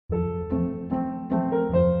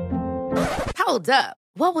Hold up.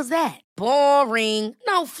 What was that? Boring.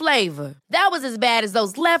 No flavor. That was as bad as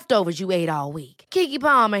those leftovers you ate all week. Keke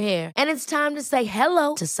Palmer here, and it's time to say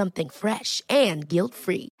hello to something fresh and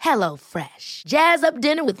guilt-free. Hello Fresh. Jazz up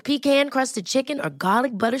dinner with pecan-crusted chicken or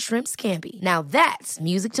garlic butter shrimp scampi. Now that's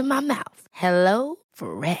music to my mouth. Hello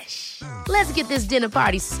Fresh. Let's get this dinner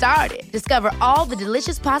party started. Discover all the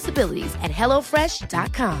delicious possibilities at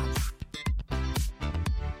hellofresh.com.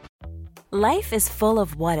 Life is full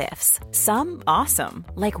of what-ifs. Some awesome,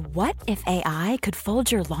 like what if AI could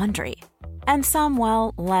fold your laundry? And some,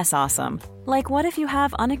 well, less awesome, like what if you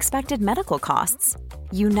have unexpected medical costs?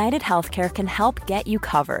 United Healthcare can help get you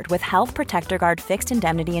covered with Health Protector Guard fixed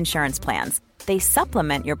indemnity insurance plans. They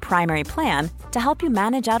supplement your primary plan to help you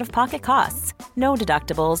manage out-of-pocket costs. No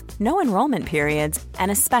deductibles, no enrollment periods,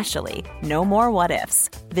 and especially no more what-ifs.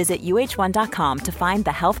 Visit uh1.com to find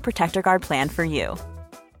the Health Protector Guard plan for you.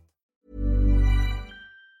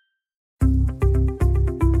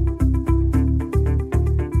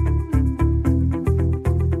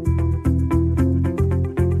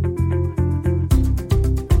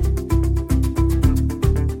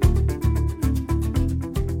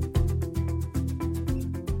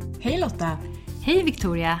 Hej Lotta! Hej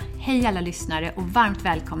Victoria! Hej alla lyssnare och varmt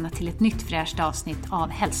välkomna till ett nytt fräscht avsnitt av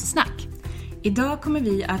Hälsosnack. Idag kommer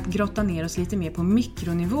vi att grotta ner oss lite mer på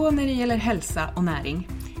mikronivå när det gäller hälsa och näring.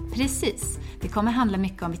 Precis, det kommer handla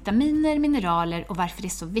mycket om vitaminer, mineraler och varför det är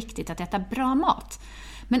så viktigt att äta bra mat.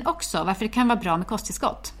 Men också varför det kan vara bra med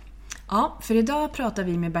kosttillskott. Ja, för idag pratar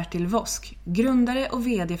vi med Bertil Wosk, grundare och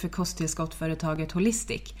vd för kosttillskottföretaget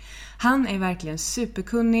Holistic. Han är verkligen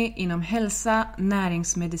superkunnig inom hälsa,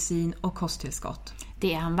 näringsmedicin och kosttillskott.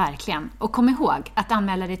 Det är han verkligen. Och kom ihåg att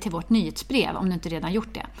anmäla dig till vårt nyhetsbrev om du inte redan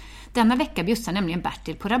gjort det. Denna vecka bjussar nämligen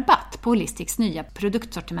Bertil på rabatt på Holistics nya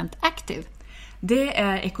produktsortiment Active. Det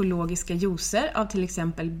är ekologiska juicer av till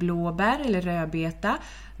exempel blåbär eller rödbeta,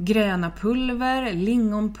 gröna pulver,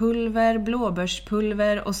 lingonpulver,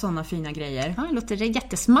 blåbärspulver och sådana fina grejer. Ja, det låter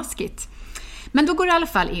jättesmaskigt. Men då går du i alla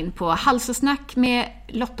fall in på Hälsosnack med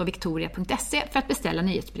lottovictoria.se för att beställa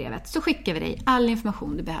nyhetsbrevet, så skickar vi dig all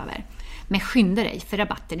information du behöver. Men skynda dig, för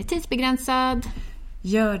rabatten är tidsbegränsad.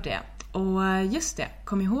 Gör det. Och just det,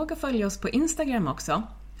 kom ihåg att följa oss på Instagram också.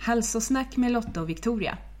 Hälsosnack med Lotta och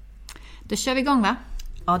Victoria. Då kör vi igång, va?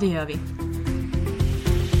 Ja, det gör vi.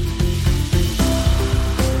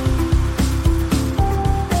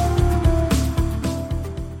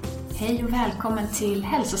 Hej och välkommen till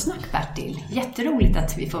Hälsosnack, Bertil. Jätteroligt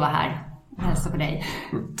att vi får vara här och hälsa på dig.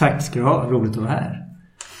 Tack ska du ha, roligt att vara här.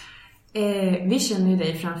 Vi känner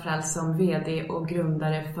dig framförallt som vd och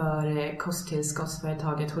grundare för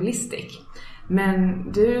kosttillskottsföretaget Holistic.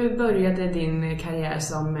 Men du började din karriär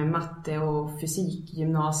som matte- och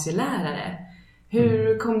fysikgymnasielärare.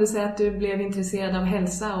 Hur kom det sig att du blev intresserad av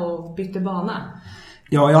hälsa och bytte bana?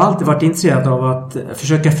 Ja, jag har alltid varit intresserad av att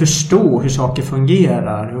försöka förstå hur saker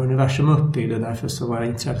fungerar, hur universum är uppbyggd. Därför så var jag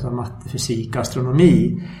intresserad av matte, fysik och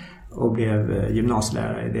astronomi och blev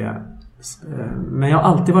gymnasielärare i det. Men jag har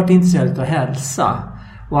alltid varit intresserad av hälsa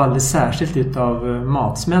och alldeles särskilt av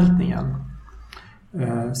matsmältningen.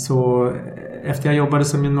 Så efter jag jobbade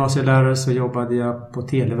som gymnasielärare så jobbade jag på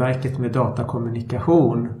Televerket med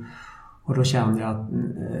datakommunikation. Och då kände jag att,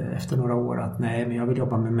 efter några år att nej, men jag vill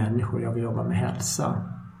jobba med människor, jag vill jobba med hälsa.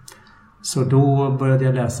 Så då började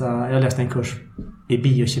jag läste en kurs i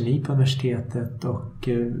biokemi på universitetet och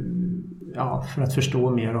för att förstå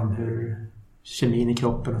mer om hur kemin i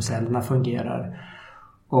kroppen och cellerna fungerar.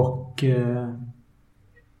 Och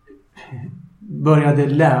började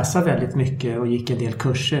läsa väldigt mycket och gick en del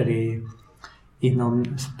kurser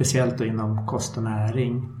speciellt då inom kost och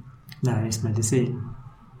näringsmedicin.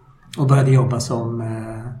 Och började jobba som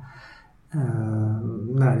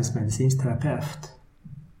näringsmedicinsk terapeut.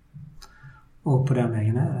 Och på den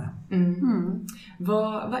vägen är det. Mm.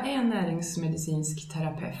 Vad är näringsmedicinsk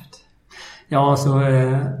terapeut? Ja, så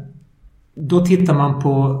då tittar man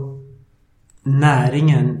på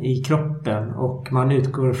näringen i kroppen och man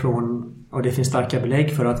utgår från, och det finns starka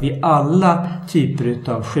belägg för, att vid alla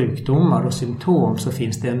typer av sjukdomar och symptom så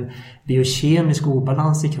finns det en biokemisk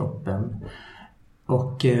obalans i kroppen.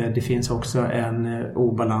 Och det finns också en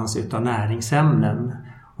obalans utav näringsämnen.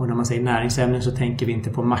 Och när man säger näringsämnen så tänker vi inte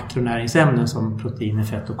på makronäringsämnen som proteiner,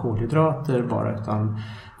 fett och kolhydrater bara, utan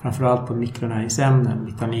framförallt på mikronäringsämnen,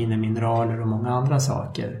 vitaminer, mineraler och många andra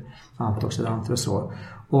saker, antioxidanter och så.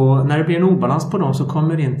 Och när det blir en obalans på dem så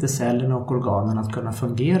kommer inte cellerna och organen att kunna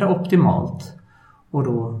fungera optimalt. Och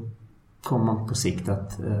då kommer man på sikt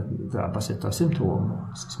att drabbas av symptom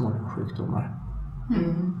och så småningom sjukdomar.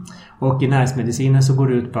 Mm. Och i näringsmedicinen så går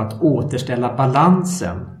det ut på att återställa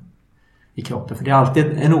balansen i kroppen. För det är alltid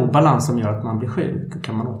en obalans som gör att man blir sjuk. Och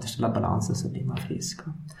kan man återställa balansen så blir man frisk.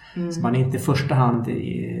 Så man är inte i första hand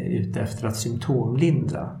ute efter att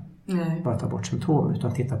symptomlindra. Nej. Bara ta bort symptom,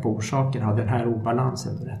 utan titta på orsaken. Har den här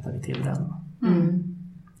obalansen, då rättar vi till den.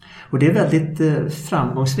 Och det är väldigt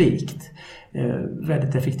framgångsrikt.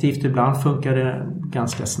 Väldigt effektivt. Ibland funkar det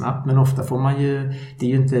ganska snabbt, men ofta får man ju, det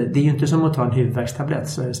är ju inte som att ta en huvudvärkstablett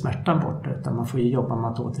så är smärtan borta, utan man får ju jobba med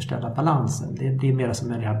att återställa balansen. Det blir mer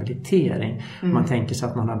som en rehabilitering. Man tänker sig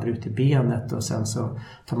att man har brutit benet och sen så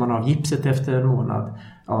tar man av gipset efter en månad.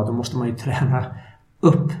 Ja, då måste man ju träna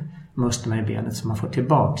upp musklerna i benet så man får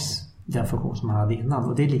tillbaks den funktion som man hade innan.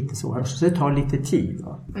 Och det är lite så. Så det tar lite tid.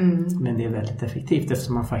 Men det är väldigt effektivt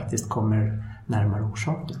eftersom man faktiskt kommer närmare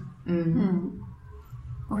orsaken.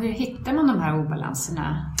 Och hur hittar man de här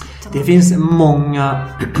obalanserna? Det finns många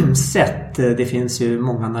sätt. Det finns ju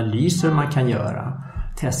många analyser man kan göra.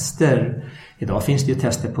 Tester. Idag finns det ju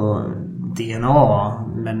tester på DNA.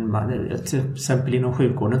 Men till exempel inom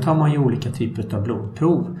sjukvården tar man ju olika typer av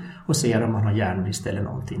blodprov och ser om man har järnbrist eller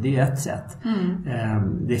någonting. Det är ju ett sätt.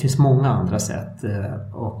 Det finns många andra sätt.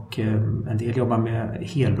 Och en del jobbar med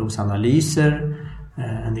helblodsanalyser.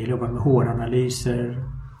 En del jobbar med håranalyser.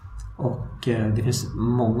 Och det finns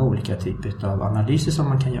många olika typer av analyser som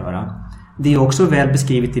man kan göra. Det är också väl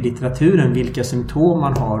beskrivet i litteraturen vilka symptom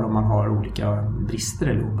man har om man har olika brister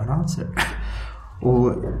eller obalanser.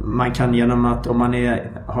 Och man kan genom att, om man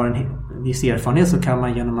har en viss erfarenhet, så kan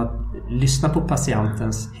man genom att lyssna på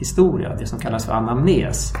patientens historia, det som kallas för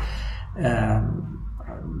anamnes,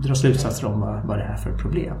 dra slutsatser om vad det är för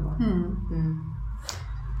problem.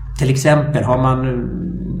 Till exempel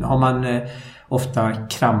har man ofta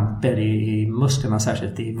kramper i musklerna,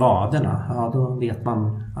 särskilt i vaderna. Ja, då vet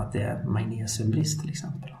man att det är magnesiumbrist till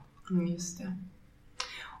exempel. Just det.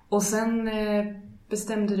 Och sen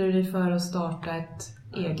bestämde du dig för att starta ett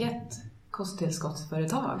eget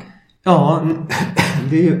kosttillskottsföretag. Ja,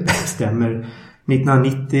 det stämmer.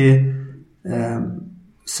 1990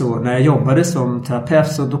 så när jag jobbade som terapeut,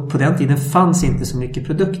 så då, på den tiden fanns inte så mycket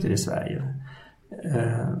produkter i Sverige.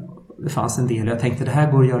 Det fanns en del. Jag tänkte det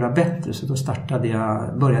här går att göra bättre, så då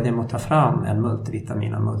började jag med att ta fram en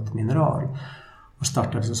multivitamin och multimineral och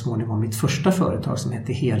startade så småningom mitt första företag som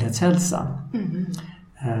heter Helhetshälsa.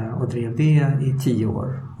 Och drev det i 10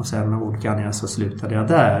 år, och sen av olika anledningar så slutade jag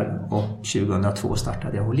där, och 2002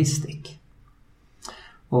 startade jag Holistic.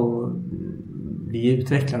 Och vi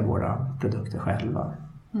utvecklar våra produkter själva.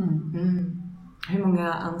 Hur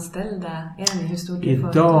många anställda är ni? Hur stort är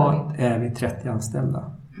företaget? Idag är vi 30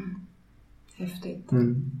 anställda. Häftigt.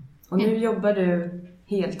 Och nu jobbar du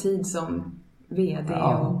heltid som vd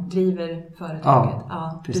och driver företaget.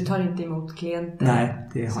 Ja, du tar inte emot klienter? Nej,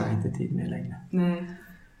 det har jag inte tid med längre. Nej.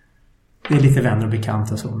 Det är lite vänner och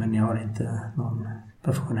bekanta och så, men jag har inte någon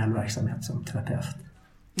professionell verksamhet som terapeut.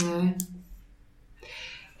 Nej.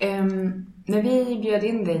 När vi bjöd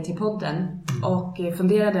in dig till podden och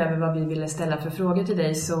funderade över vad vi ville ställa för frågor till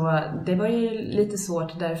dig, så det var ju lite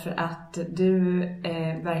svårt därför att du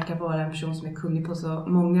verkar vara en person som är kunnig på så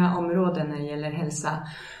många områden när det gäller hälsa.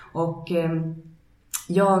 Och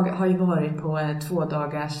jag har ju varit på 2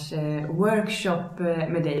 dagars workshop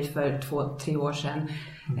med dig för 2-3 år sedan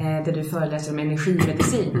där du föreläser om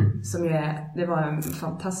energimedicin. Det var en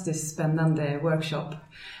fantastiskt spännande workshop.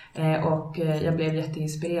 Och jag blev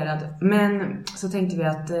jätteinspirerad. Men så tänkte vi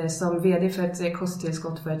att som vd för ett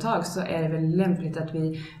kosttillskottföretag så är det väl lämpligt att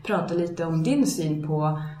vi pratar lite om din syn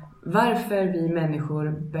på varför vi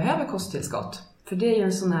människor behöver kosttillskott. För det är ju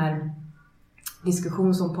en sån här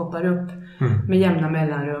diskussion som poppar upp med jämna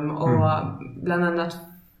mellanrum. Och bland annat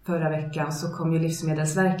förra veckan så kom ju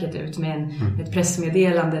Livsmedelsverket ut med ett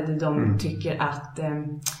pressmeddelande där de tycker att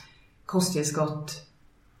kosttillskott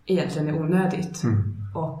egentligen är onödigt.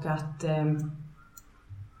 Och att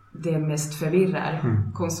det mest förvirrar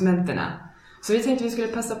konsumenterna. Så vi tänkte att vi skulle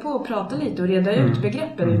passa på att prata lite och reda ut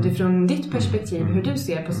begreppen utifrån ditt perspektiv, hur du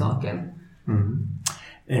ser på saken.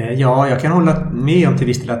 Ja, jag kan hålla med om till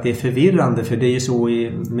viss del att det är förvirrande, för det är ju så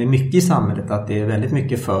med mycket i samhället att det är väldigt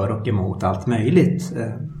mycket för och emot allt möjligt.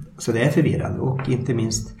 Så det är förvirrande, och inte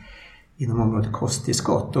minst inom området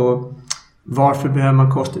kosttillskott. Och varför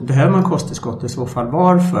behöver man kosttillskott i så fall?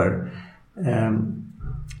 Varför?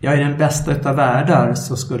 Ja, i den bästa utav världar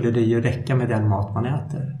så skulle det ju räcka med den mat man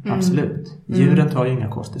äter. Absolut. Djuren tar ju inga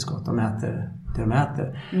kosttillskott, de äter det de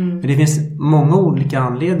äter. Men det finns många olika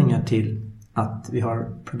anledningar till att vi har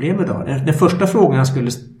problem idag. Den första frågan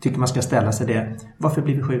jag tycker man ska ställa sig är: varför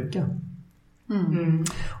blir vi sjuka?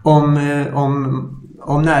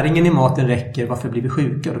 Om näringen i maten räcker, varför blir vi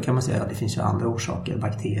sjuka? Då kan man säga att det finns ju andra orsaker,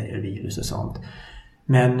 bakterier, virus och sånt.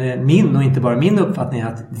 Men min och inte bara min uppfattning är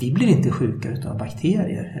att vi blir inte sjuka utav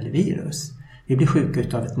bakterier eller virus. Vi blir sjuka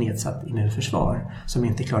utav ett nedsatt immunförsvar som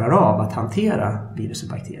inte klarar av att hantera virus och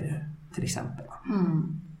bakterier till exempel.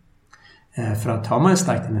 För att har man ett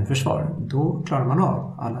starkt immunförsvar, då klarar man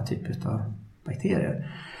av alla typer av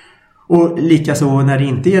bakterier. Och likaså när det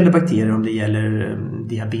inte gäller bakterier, om det gäller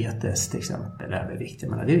diabetes till exempel, övervikt,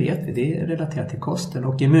 men det vet vi, det är relaterat till kosten.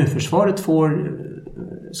 Och immunförsvaret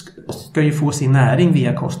ska ju få sin näring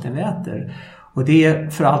via kosten vi äter. Och det är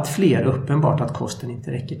för allt fler uppenbart att kosten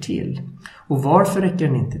inte räcker till. Och varför räcker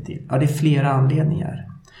den inte till? Ja, det är flera anledningar.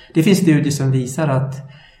 Det finns studier som visar att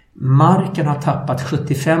marken har tappat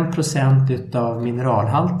 75% av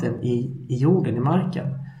mineralhalten i jorden, i marken,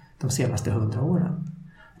 de senaste 100 åren.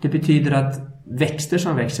 Det betyder att växter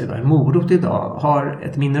som växer idag, en morot idag, har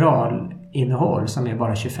ett mineralinnehåll som är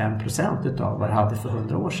bara 25% av vad det hade för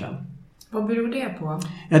 100 år sedan. Vad beror det på?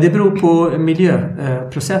 Ja, det beror på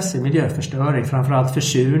miljöprocesser, miljöförstöring, framförallt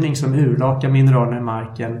försurning som urlakar mineralerna i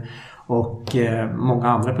marken och många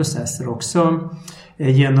andra processer också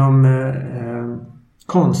genom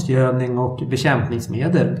konstgödning och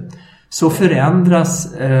bekämpningsmedel. Så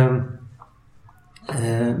förändras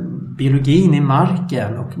biologin i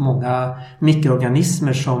marken och många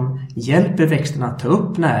mikroorganismer som hjälper växterna att ta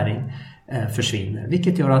upp näring försvinner.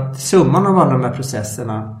 Vilket gör att summan av alla de här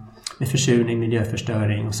processerna med försurning,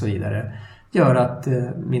 miljöförstöring och så vidare gör att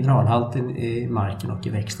mineralhalten i marken och i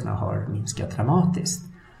växterna har minskat dramatiskt.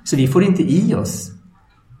 Så vi får inte i oss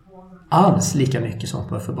alls lika mycket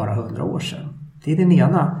som för bara 100 år sedan. Det är den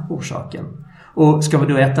ena orsaken. Och ska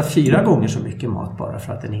vi då äta 4 gånger så mycket mat bara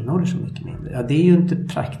för att den innehåller så mycket mindre? Ja, det är ju inte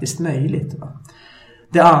praktiskt möjligt. Va?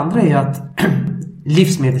 Det andra är att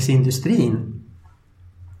livsmedelsindustrin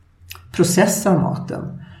processar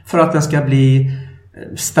maten för att den ska bli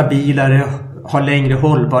stabilare, ha längre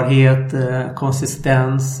hållbarhet,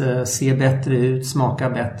 konsistens, se bättre ut, smaka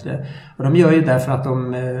bättre. Och de gör ju därför att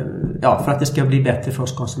för att det ska bli bättre för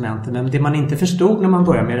oss konsumenter. Men det man inte förstod när man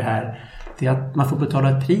började med det här, det är att man får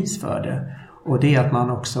betala ett pris för det. Och det är att man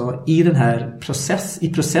också i den här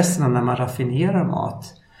processerna när man raffinerar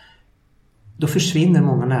mat, då försvinner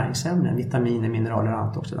många näringsämnen, vitaminer, mineraler och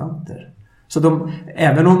antioxidanter. Så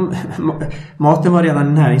även om maten var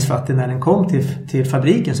redan näringsfattig när den kom till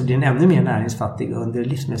fabriken, så blir den ännu mer näringsfattig under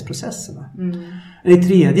livsmedelsprocesserna. Den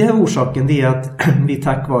tredje orsaken, det är att vi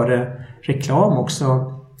tack vare reklam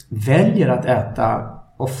också väljer att äta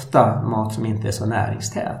ofta mat som inte är så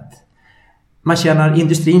näringstät.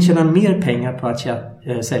 Industrin tjänar mer pengar på att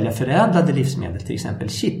sälja förädlade livsmedel, till exempel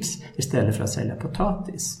chips, istället för att sälja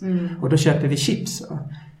potatis. Och då köper vi chips.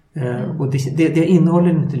 Och det innehåller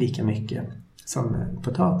inte lika mycket som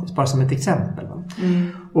potatis, bara som ett exempel.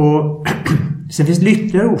 Och sen finns det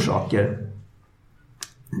ytterligare orsaker.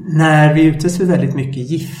 När vi utsätts för väldigt mycket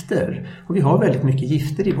gifter, och vi har väldigt mycket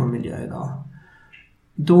gifter i vår miljö idag,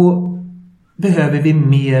 då behöver vi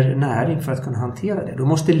mer näring för att kunna hantera det. Då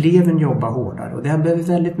måste levern jobba hårdare, och den behöver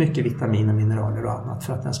väldigt mycket vitaminer, mineraler och annat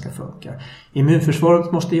för att den ska funka.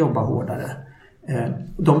 Immunförsvaret måste jobba hårdare.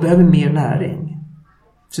 De behöver mer näring.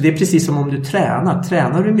 Så det är precis som om du tränar.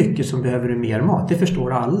 Tränar du mycket så behöver du mer mat. Det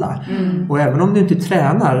förstår alla. Och även om du inte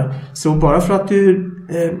tränar, så bara för att du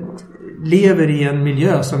lever i en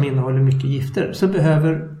miljö som innehåller mycket gifter, så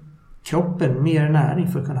behöver kroppen mer näring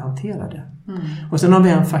för att kunna hantera det. Och sen har vi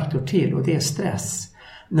en faktor till, och det är stress.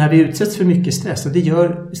 När vi utsätts för mycket stress, och det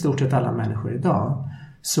gör i stort sett alla människor idag,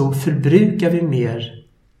 så förbrukar vi mer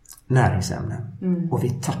näringsämnen. Och vi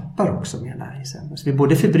tappar också mer näringsämnen. Så vi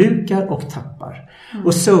både förbrukar och tappar.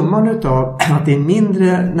 Och summan utav att det är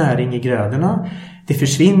mindre näring i grödorna, det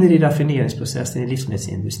försvinner i raffineringsprocessen i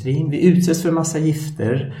livsmedelsindustrin, vi utsätts för massa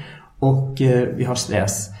gifter och vi har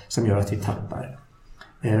stress som gör att vi tappar.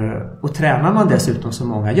 Och tränar man dessutom som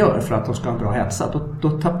många gör för att de ska ha en bra hälsa, då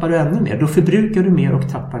tappar du ännu mer. Då förbrukar du mer och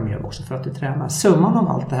tappar mer också för att du tränar. Summan av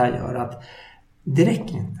allt det här gör att det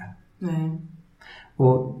räcker inte. Nej.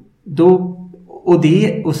 Och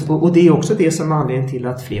det är också det som är anledningen till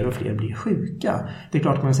att fler och fler blir sjuka. Det är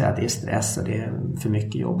klart man kan säga att det är stress och det är för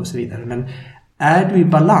mycket jobb och så vidare. Men är du i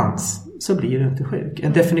balans så blir du inte sjuk.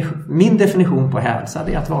 Min definition på hälsa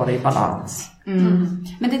är att vara i balans.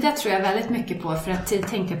 Men det där tror jag väldigt mycket på, för att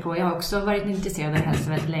tänka på, jag har också varit intresserad av hälsa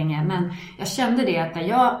väldigt länge, men jag kände det att när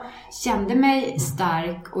jag kände mig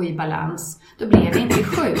stark och i balans, då blev jag inte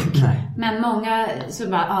sjuk. Men många så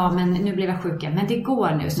bara, men nu blev jag sjuk, men det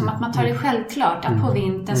går nu, som att man tar det självklart att på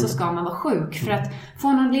vintern så ska man vara sjuk, för att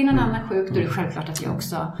blir någon annan sjuk, då är det självklart att jag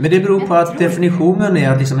också. Men det beror på att definitionen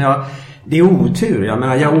är att liksom det är otur. Jag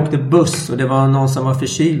menar, jag åkte buss buss och det var någon som var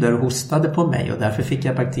förkyld där och hostade på mig och därför fick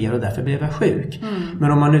jag bakterier och därför blev jag sjuk.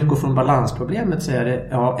 Men om man utgår från balansproblemet så är det,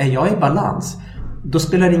 är jag i balans, då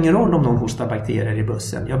spelar det ingen roll om någon hostar bakterier i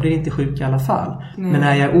bussen. Jag blir inte sjuk i alla fall. Men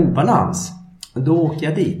när jag är i obalans, då åker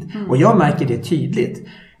jag dit. Och jag märker det tydligt.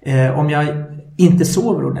 Om jag inte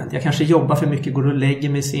sover ordentligt, jag kanske jobbar för mycket, går och lägger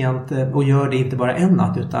mig sent och gör det inte bara en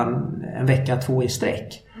natt utan en vecka, 2 i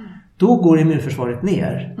sträck. Då går immunförsvaret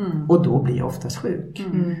ner och då blir jag oftast sjuk.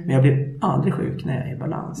 Men jag blir aldrig sjuk när jag är i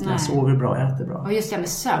balans. När jag sover bra, äter bra. Och just det med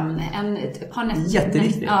sömn. Ett par nätter.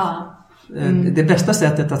 Jätteviktigt. Ja. Det bästa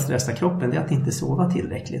sättet att stressa kroppen är att inte sova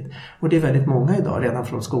tillräckligt. Och det är väldigt många idag, redan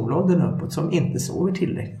från skolåldern uppåt, som inte sover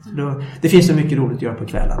tillräckligt. För det finns så mycket roligt att göra på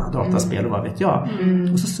kvällarna, dataspel och vad vet jag.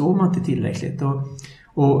 Och så sover man inte tillräckligt.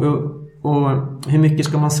 Och hur mycket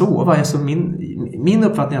ska man sova? Alltså min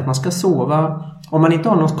uppfattning är att man ska sova, om man inte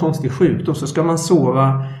har någon konstig sjukdom, så ska man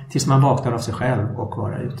sova tills man vaknar av sig själv och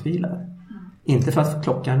vara utvilad. Inte för att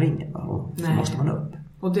klockan ringer och så måste man upp.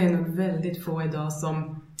 Och det är nog väldigt få idag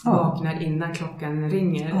som vaknar innan klockan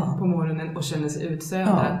ringer på morgonen och känner sig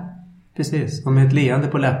utsövda. Ja, precis. Och med ett leende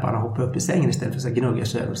på läpparna hoppar upp i sängen istället för att gnugga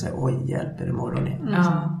sig över och säga oj, hjälp, är det morgon igen?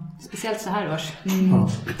 Ja. Speciellt så här års.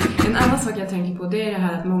 En annan sak jag tänker på, det är det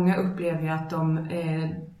här att många upplever att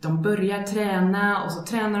de börjar träna och så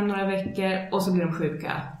tränar de några veckor och så blir de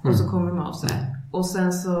sjuka och så kommer de av sig. Och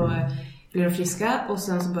sen så blir de friska och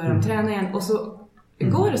sen så börjar de träna igen och så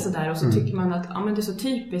går det så där och så tycker man att men det är så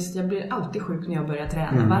typiskt, jag blir alltid sjuk när jag börjar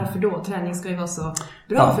träna. Varför då? Träning ska ju vara så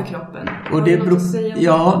bra för kroppen. Och det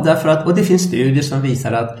därför att, och det finns studier som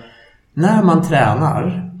visar att när man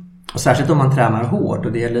tränar, och särskilt om man tränar hårt,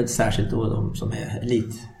 och det gäller särskilt då de som är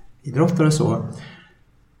elitidrottare och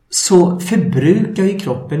så förbrukar ju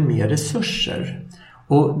kroppen mer resurser.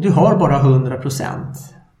 Och du har bara 100%.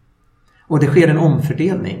 Och det sker en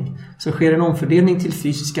omfördelning. Så sker en omfördelning till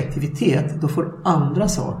fysisk aktivitet, då får andra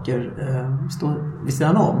saker stå vid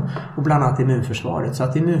sidan om. Och bland annat immunförsvaret. Så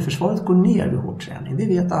att immunförsvaret går ner vid hård träning. Det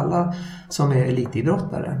vet alla som är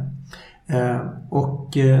elitidrottare.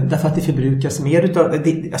 Därför att det förbrukas mer utav,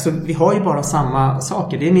 alltså vi har ju bara samma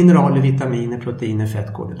saker. Det är mineraler, vitaminer, proteiner,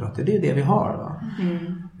 fett, kolhydrater. Det är det vi har. Va?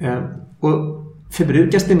 Och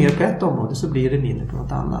förbrukas det mer på ett område så blir det mindre på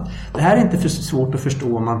något annat. Det här är inte för svårt att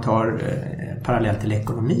förstå om man tar parallellt till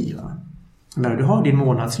ekonomi. Va? När du har din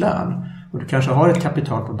månadslön och du kanske har ett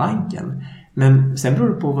kapital på banken, men sen beror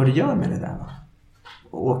det på vad du gör med det där. Va?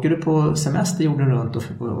 Och åker du på semester jorden runt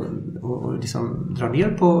och liksom drar ner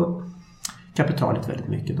på kapitalet väldigt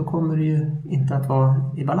mycket, då kommer du ju inte att vara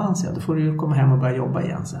i balans igen. Då får du ju komma hem och börja jobba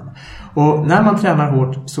igen sen. Och när man tränar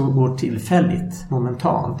hårt så går tillfälligt,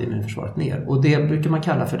 momentant immunförsvaret ner. Och det brukar man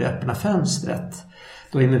kalla för det öppna fönstret.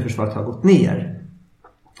 Då immunförsvaret har gått ner.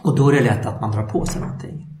 Och då är det lätt att man drar på sig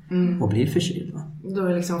någonting. Och blir förkyld. Då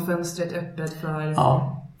är liksom fönstret öppet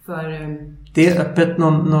för... Det är öppet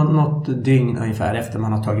något dygn ungefär efter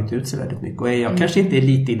man har tagit ut sig väldigt mycket. Och jag kanske inte är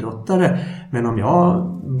elitidrottare, men om jag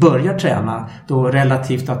börjar träna, då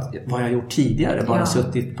relativt att vad jag gjort tidigare, bara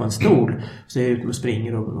suttit på en stol, så är jag ute och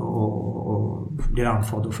springer och blir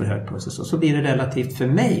andfådd och får hög puls, så blir det relativt för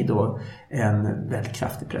mig då en väldigt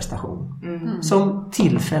kraftig prestation som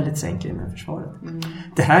tillfälligt sänker immunförsvaret.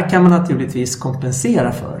 Det här kan man naturligtvis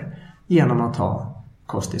kompensera för genom att ta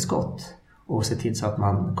kosttillskott. Och se till så att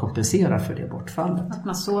man kompenserar för det bortfallet. Att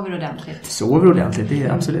man sover ordentligt. Sover ordentligt, det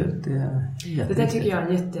är absolut. Det där tycker jag är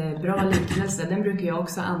en jättebra liknelse. Den brukar jag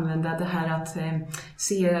också använda. Det här att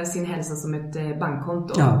se sin hälsa som ett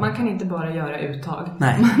bankkonto. Ja. Man kan inte bara göra uttag.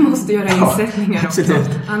 Nej. Man måste göra insättningar också.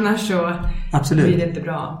 Annars så blir det inte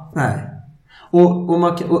bra. Nej.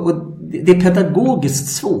 Och det är pedagogiskt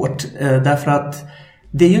svårt. Därför att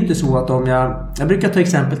det är ju inte så att om jag brukar ta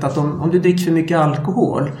exemplet att om du dricker för mycket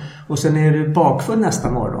alkohol och sen är du bakfull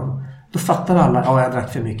nästa morgon, då fattar alla, jag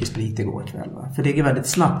drack för mycket sprit igår kväll. Va? För det är väldigt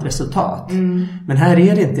snabbt resultat. Men här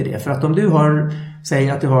är det inte det. För att om du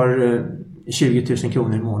säger att du har 20 000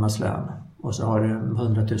 kronor i månadslön och så har du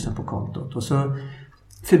 100 000 på kontot och så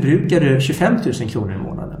förbrukar du 25 000 kronor i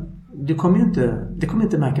månaden. Det kommer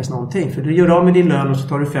inte märkas någonting, för du gör av med din lön och så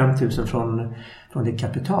tar du 5 000 från ditt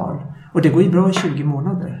kapital. Och det går ju bra i 20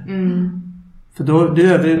 månader. För då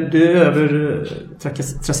du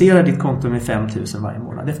trasserar ditt konto med 5 000 varje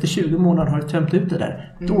månad. Efter 20 månader har du tömt ut det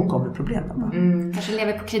där. Då kommer problemen. Kanske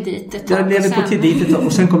lever på kreditet. Jag lever på kreditet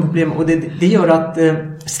och sen kommer problemen. Och det gör att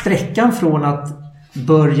sträckan från att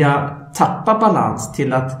börja tappa balans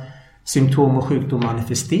till att symptom och sjukdom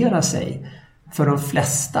manifesterar sig för de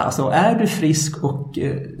flesta. Alltså är du frisk och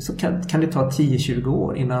så kan det ta 10-20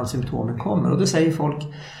 år innan symptomen kommer. Och då säger folk,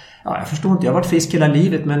 jag förstår inte, jag har varit frisk hela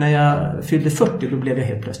livet, men när jag fyllde 40 då blev jag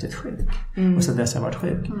helt plötsligt sjuk. Och sen dess har jag varit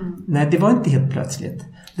sjuk. Nej, det var inte helt plötsligt.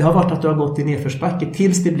 Det har varit att du har gått i nedförsbacke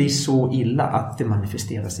tills det blir så illa att det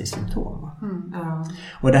manifesterar sig i symptom.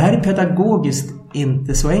 Och det här är pedagogiskt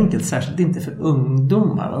inte så enkelt, särskilt inte för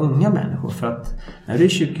ungdomar och unga människor, för att när du är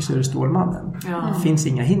 20 så är du Stålmannen. Det finns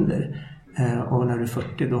inga hinder. Och när du är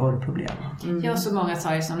 40 då har du problem. Ja, så många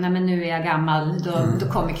sa ju som, nej men nu är jag gammal, då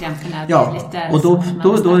kommer krämporna. Ja, lite,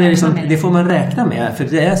 och då är det liksom, det får man räkna med, för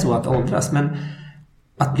det är så att åldras, men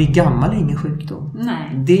att bli gammal är ingen sjukdom.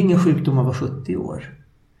 Nej. Det är ingen sjukdom att vara 70 år.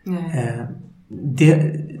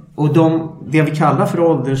 Det vi kallar för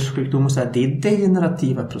ålderssjukdom och så här, det är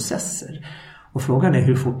degenerativa processer. Och frågan är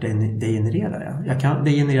hur fort det degenererar. Jag kan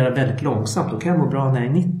degenerera väldigt långsamt, då kan jag må bra när jag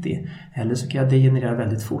är 90. Eller så kan jag degenerera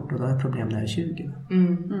väldigt fort och då har jag problem när jag är 20.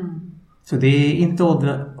 Så det är inte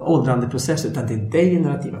åldrande processer, utan det är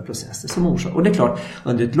degenerativa processer som orsakar. Och det är klart,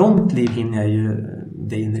 under ett långt liv hinner jag ju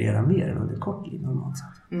degenerera mer än under ett kort liv normalt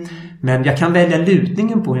sett. Men jag kan välja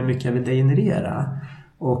lutningen på hur mycket jag vill degenerera.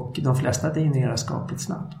 Och de flesta degenererar skapligt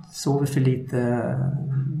snabbt. Sover för lite,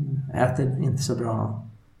 äter inte så bra.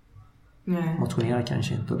 Motionerar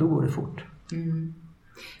kanske inte, och då går det fort.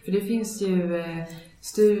 För det finns ju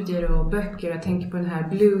studier och böcker. Jag tänker på den här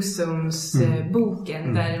Blue Zones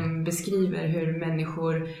boken där de beskriver hur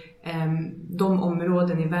människor, de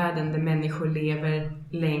områden i världen där människor lever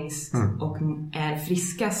längst och är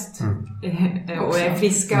friskast och är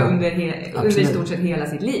friska under i stort sett hela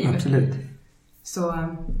sitt liv. Absolut. Så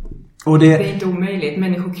och det är inte omöjligt.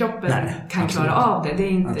 Människokroppen kan absolut. klara av det. Det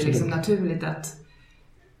är inte liksom Absolut. naturligt att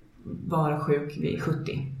vara sjuk vid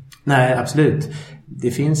 70. Nej, absolut.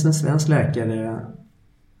 Det finns en svensk läkare,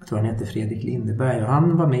 jag tror han heter Fredrik Lindeberg, och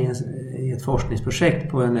han var med i ett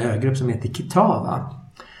forskningsprojekt på en ögrupp som heter Kitava.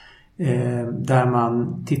 Där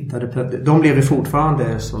man tittade på, de lever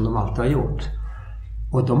fortfarande som de alltid har gjort.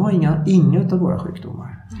 Och de har inga av våra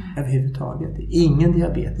sjukdomar överhuvudtaget. Ingen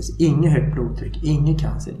diabetes, ingen högt blodtryck, ingen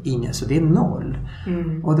cancer, så det är 0.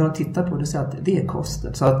 Och de tittar på det och säger att det är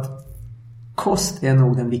kosten. Så att kost är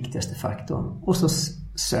nog den viktigaste faktorn. Och så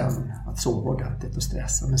sömn, att sova ordentligt och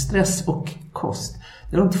stressa. Men stress och kost,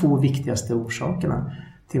 det är de 2 viktigaste orsakerna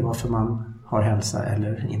till varför man har hälsa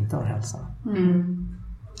eller inte har hälsa.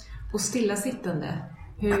 Och stillasittande,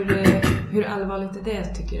 hur allvarligt är det,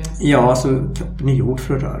 tycker du? Ja, alltså kroppen är gjord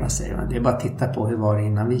för att röra sig. Va? Det är bara att titta på hur var det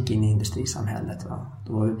innan vi gick in i industrisamhället. Va?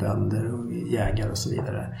 Då var vi bönder och jägare och så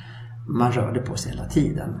vidare. Man rörde på sig hela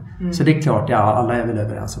tiden. Så det är klart, alla är väl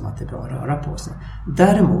överens om att det är bra att röra på sig.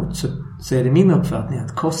 Däremot så är det min uppfattning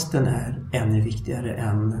att kosten är ännu viktigare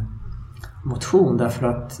än motion. Därför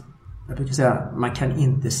att, jag brukar säga, man kan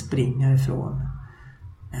inte springa ifrån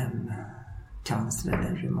en cancer eller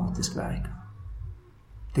en reumatisk värk.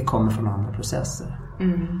 Det kommer från andra processer.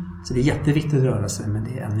 Så det är jätteviktigt att röra sig, men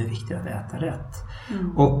det är ännu viktigare att äta rätt.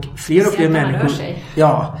 Och fler och fler människor,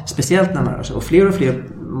 speciellt när man rör sig. Och fler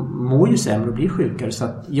mår ju sämre och blir sjukare. Så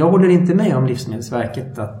att jag håller inte med om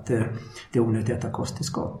Livsmedelsverket att det är onödigt att äta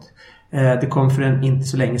kosttillskott. Det kom för inte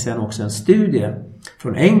så länge sedan också en studie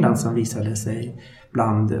från England som visade sig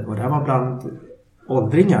och det här var bland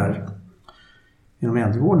åldringar inom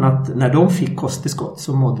äldrevården, att när de fick kosttillskott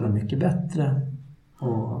så mådde de mycket bättre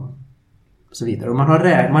och så vidare.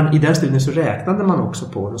 Och i den studien så räknade man också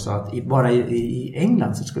på det och sa att bara i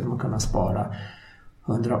England så skulle man kunna spara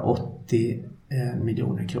 180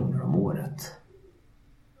 miljoner kronor om året.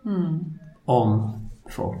 Om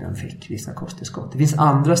befolkningen fick vissa kosttillskott. Det finns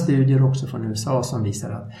andra studier också från USA som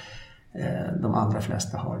visar att de allra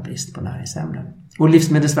flesta har brist på näringsämnen. Och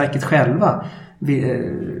Livsmedelsverket själva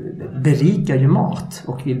berikar ju mat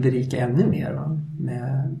och vill berika ännu mer. Va?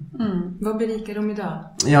 Vad berikar de idag?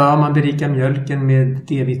 Ja, man berikar mjölken med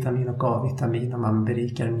D-vitamin och A-vitamin, och man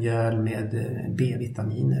berikar mjöl med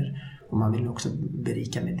B-vitaminer, och man vill också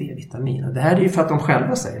berika med D-vitamin. Och det här är ju för att de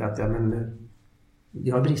själva säger att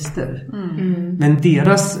vi har brister. Men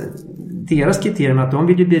deras kriterium är att de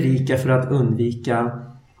vill ju berika för att undvika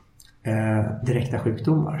direkta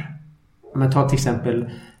sjukdomar. Men ta till exempel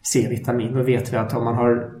C-vitamin, då vet vi att om man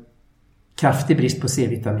har kraftig brist på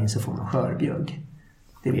C-vitamin så får man skörbjugg.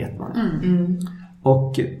 Det vet man.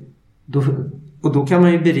 Och då kan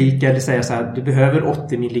man ju berika eller säga så här, du behöver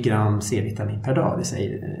 80 milligram C-vitamin per dag, det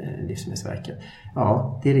säger Livsmedelsverket.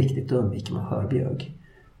 Ja, det är riktigt, då undviker man skörbjugg.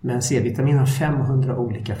 Men C-vitamin har 500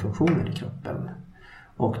 olika funktioner i kroppen.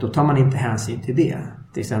 Och då tar man inte hänsyn till det.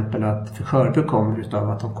 Till exempel att för skörbjugg kommer utav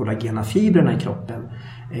att de kollagena fibrerna i kroppen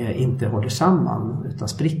inte håller samman utan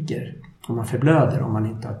spricker. Och man förblöder om man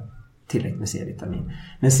inte har tillräckligt med C-vitamin.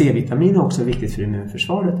 Men C-vitamin är också viktigt för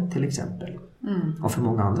immunförsvaret till exempel. Och för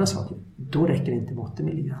många andra saker. Då räcker det inte med 80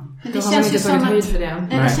 milligram. Men det känns ju som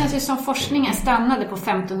det känns ju som forskningen stannade på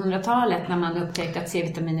 1500-talet när man upptäckte att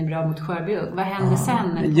C-vitamin är bra mot skörbjugg. Vad hände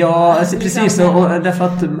sen? Ja, alltså, precis. Och därför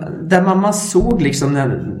att där man såg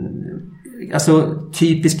liksom alltså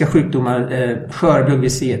typiska sjukdomar, skörbjugg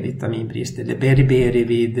vid C-vitaminbrist eller beriberi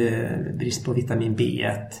vid brist på vitamin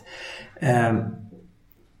B1.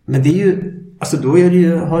 Men det är ju, alltså då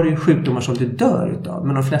har du sjukdomar som du dör utav.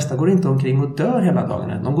 Men de flesta går inte omkring och dör hela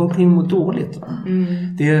dagarna. De går omkring och mår dåligt.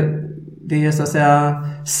 Det är så att säga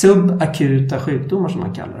subakuta sjukdomar som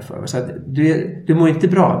man kallar det för. Så att du mår inte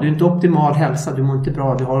bra, du är inte optimal hälsa, du mår inte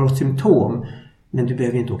bra, du har symptom. Men du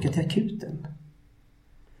behöver inte åka till akuten.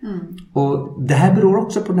 Och det här beror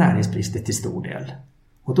också på näringsbrister till stor del.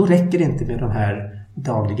 Och då räcker det inte med de här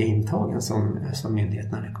dagliga intagen som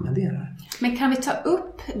myndigheterna rekommenderar. Men kan vi ta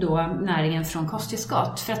upp då näringen från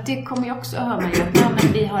kosttillskott? För att det kommer ju också att höra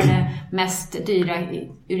att vi har det mest dyra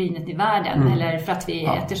urinet i världen. Eller för att vi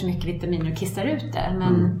äter så mycket vitaminer och kissar ut det.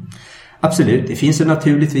 Men... Absolut, det finns ju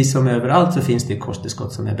naturligtvis som överallt så finns det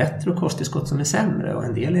kosttillskott som är bättre och kosttillskott som är sämre. Och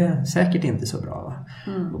en del är säkert inte så bra.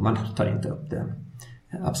 Och man tar inte upp det.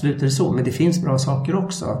 Absolut är det så, men det finns bra saker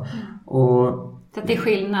också. Och så att det är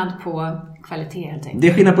skillnad på kvalitet helt enkelt. Det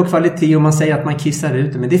är skillnad på kvalitet och man säger att man kissar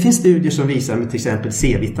ut det. Men det finns studier som visar med till exempel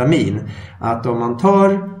C-vitamin att om man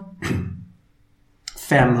tar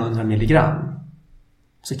 500 milligram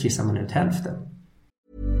så kissar man ut hälften.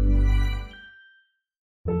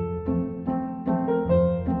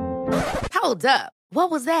 Hold up.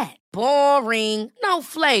 What was that? Boring. No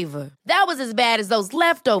flavor. That was as bad as those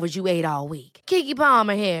leftovers you ate all week. Keke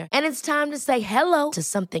Palmer here, and it's time to say hello to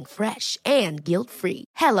something fresh and guilt-free.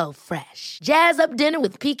 Hello Fresh. Jazz up dinner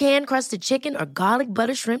with pecan-crusted chicken or garlic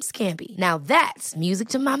butter shrimp scampi. Now that's music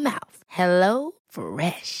to my mouth. Hello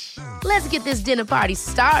Fresh. Let's get this dinner party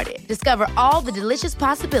started. Discover all the delicious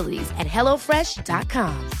possibilities at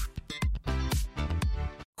HelloFresh.com.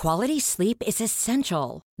 Quality sleep is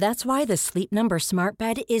essential. That's why the Sleep Number Smart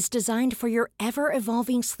Bed is designed for your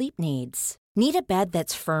ever-evolving sleep needs. Need a bed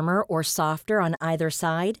that's firmer or softer on either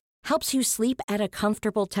side? Helps you sleep at a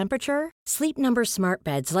comfortable temperature? Sleep Number Smart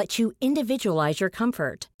Beds let you individualize your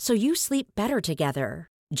comfort, so you sleep better together.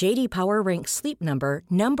 J.D. Power ranks Sleep Number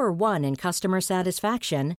 #1 in customer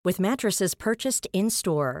satisfaction with mattresses purchased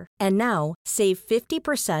in-store. And now, save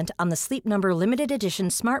 50% on the Sleep Number Limited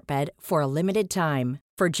Edition Smart Bed for a limited time.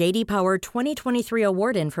 For J.D. Power 2023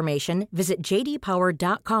 award information, visit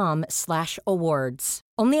jdpower.com/awards.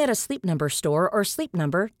 Only at a Sleep Number store or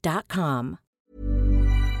sleepnumber.com.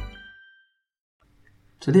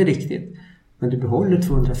 Så det är riktigt. Men du behåller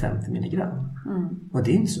 250 milligram. Och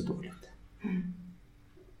det är inte så dåligt.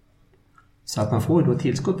 Så att man får då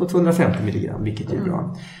tillskott på 250 milligram, vilket är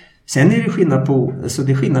bra. Sen är det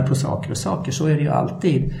skillnad på saker och saker, så är det ju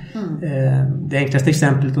alltid. Det enklaste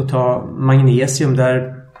exemplet att ta magnesium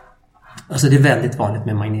där, alltså det är väldigt vanligt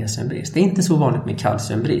med magnesiumbrist. Det är inte så vanligt med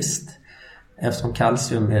kalciumbrist, eftersom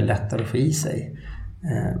kalcium är lättare att få i sig.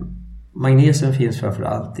 Magnesium finns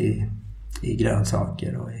framförallt i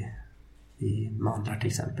grönsaker och i mandlar till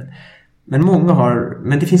exempel.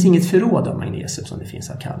 Men det finns inget förråd av magnesium som det finns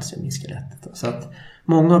av kalcium i skelettet. Så att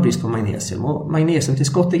många har brist på magnesium. Och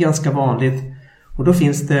magnesiumtillskott är ganska vanligt. Och då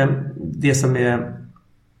finns det som är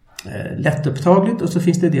lättupptagligt och så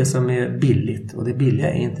finns det som är billigt. Och det billiga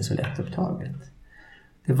är inte så lättupptagligt.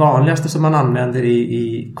 Det vanligaste som man använder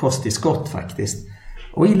i kosttillskott faktiskt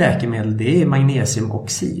och i läkemedel, det är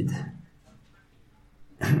magnesiumoxid.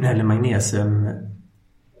 Eller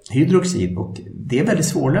magnesiumhydroxid, och det är väldigt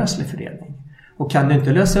svårlöslig förening. Och kan du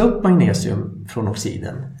inte lösa upp magnesium från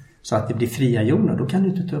oxiden så att det blir fria joner, då kan du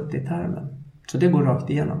inte ta upp det i tarmen. Så det går rakt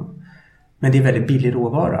igenom. Men det är väldigt billig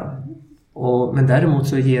råvara. Men däremot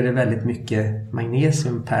så ger det väldigt mycket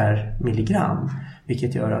magnesium per milligram,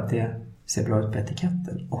 vilket gör att det ser bra ut på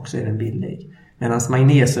etiketten. Och så är den billig. Medan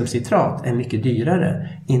magnesiumcitrat är mycket dyrare,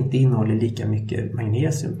 inte innehåller lika mycket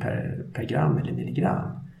magnesium per gram eller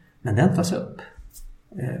milligram. Men den tas upp.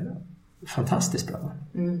 Fantastiskt bra.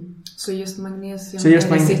 Så just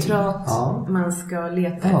magnesiumcitrat man ska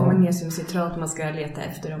leta efter, magnesiumcitrat man ska leta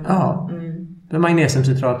efter dem.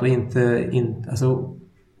 Magnesiumcitrat och inte alltså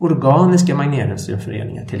organiska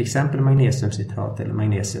magnesiumföreningar, till exempel magnesiumcitrat eller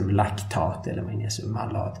magnesiumlaktat eller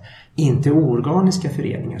magnesiummalat. Inte oorganiska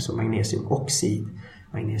föreningar som magnesiumoxid,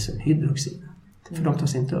 magnesiumhydroxid. För de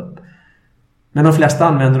tas inte upp. Men de flesta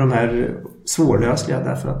använder de här svårlösliga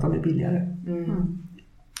därför att de är billigare.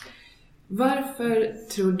 Varför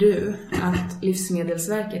tror du att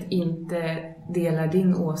Livsmedelsverket inte delar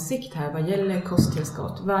din åsikt här vad gäller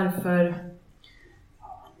kosttillskott? Varför?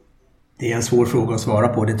 Det är en svår fråga att svara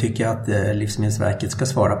på. Det tycker jag att Livsmedelsverket ska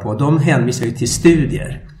svara på. De hänvisar ju till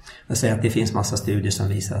studier. De säger att det finns massa studier som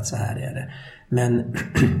visar att så här är det. Men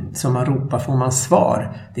som man ropar får man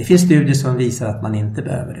svar. Det finns studier som visar att man inte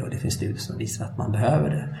behöver det. Och det finns studier som visar att man behöver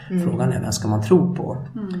det. Frågan är vem ska man tro på?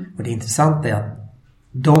 Och det intressanta är att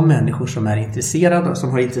de människor som är intresserade,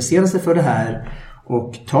 som har intresserat sig för det här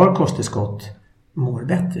och tar kosttillskott mår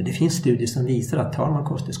bättre. Det finns studier som visar att tar man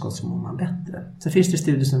kosttillskott så mår man bättre. Sen finns det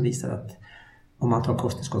studier som visar att om man tar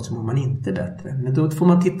kosttillskott så mår man inte bättre. Men då får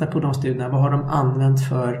man titta på de studierna. Vad har de använt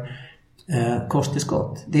för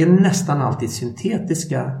kosttillskott? Det är nästan alltid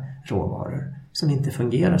syntetiska råvaror som inte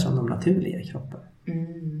fungerar som de naturliga i kroppen.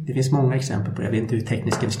 Det finns många exempel på det. Jag vet inte hur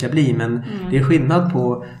tekniska det ska bli, men det är skillnad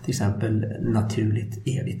på till exempel naturligt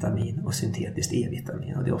E-vitamin och syntetiskt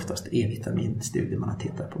E-vitamin. Och det är oftast E-vitaminstudier man har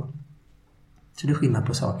tittat på. Så det är skillnad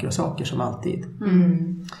på saker och saker som alltid.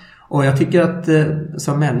 Och jag tycker att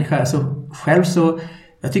som människa, alltså själv så,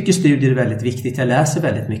 jag tycker studier är väldigt viktigt. Jag läser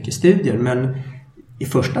väldigt mycket studier, men i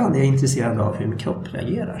första hand är jag intresserad av hur min kropp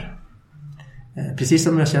reagerar. Precis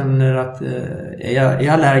som jag känner att är jag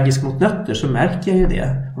allergisk mot nötter så märker jag ju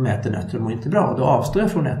det om jag äter nötter och mår inte bra. Då avstår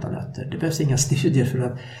jag från att äta nötter. Det behövs inga studier för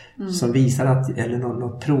att, som visar att, eller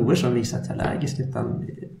något prover som visar att jag är allergisk. Utan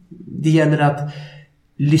det gäller att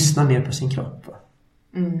lyssna mer på sin kropp.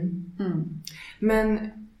 Men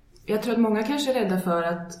jag tror att många kanske är rädda för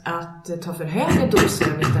att ta för höga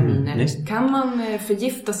doser av vitaminer. Kan man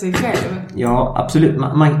förgifta sig själv? Ja, absolut.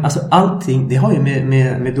 Alltså allting, det har ju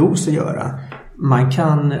med dos att göra.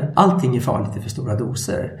 Allting är farligt i för stora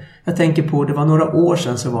doser. Jag tänker på, det var några år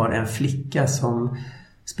sedan så var det en flicka som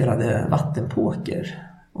spelade vattenpoker.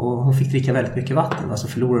 Och hon fick dricka väldigt mycket vatten. Alltså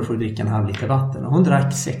förlorade för att dricka 1,5 liter vatten. Och hon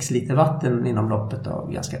drack 6 liter vatten inom loppet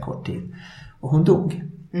av ganska kort tid. Och hon dog.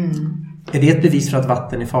 Är det ett bevis för att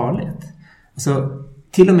vatten är farligt? Alltså,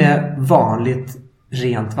 till och med vanligt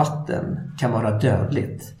rent vatten kan vara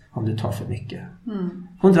dödligt om du tar för mycket.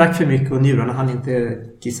 Hon drack för mycket och njurarna hann inte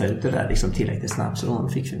kissa ut det där liksom tillräckligt snabbt, så hon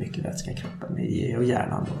fick för mycket vätska i kroppen och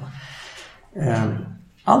hjärnan då.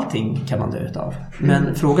 Allting kan man dö utav.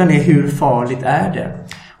 Men frågan är hur farligt är det?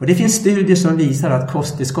 Och det finns studier som visar att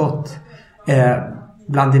kosttillskott är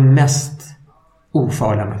bland det mest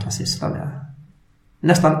ofarliga man kan syssla med.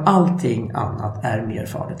 Nästan allting annat är mer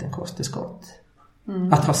farligt än kosttillskott.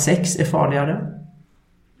 Att ha sex är farligare.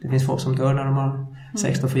 Det finns folk som dör när de har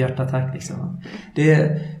sex och får hjärtattack. Liksom.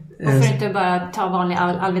 Varför inte bara ta vanlig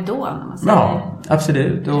Alvedon? Ja,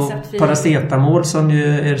 absolut. Och paracetamol som ju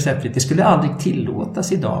är receptfritt, det skulle aldrig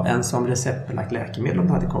tillåtas idag än som receptbelagt läkemedel om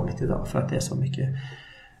det hade kommit idag. För att det är så mycket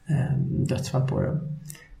dödsfall på det.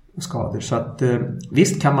 Och skador. Så att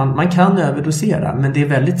visst kan man kan överdosera, men det är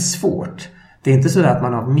väldigt svårt. Det är inte så att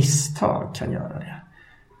man av misstag kan göra det.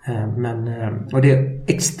 Och det är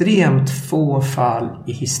extremt få fall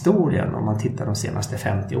i historien om man tittar de senaste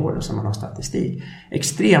 50 åren som man har statistik.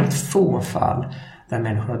 Extremt få fall där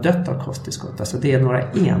människor har dött av kosttillskott. Alltså det är några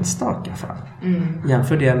enstaka fall.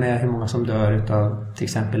 Jämför det med hur många som dör av till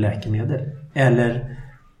exempel läkemedel. Eller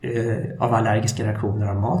av allergiska reaktioner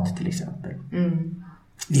av mat till exempel.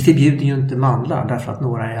 Vi förbjuder ju inte mandlar därför att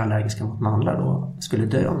några är allergiska mot mandlar och skulle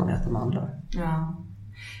dö om de äter mandlar. Ja.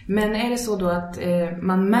 Men är det så då att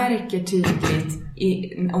man märker tydligt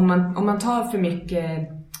om man tar för mycket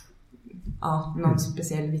någon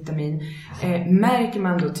speciell vitamin, märker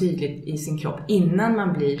man då tydligt i sin kropp innan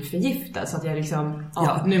man blir förgiftad så att jag liksom,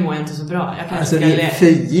 nu mår jag inte så bra.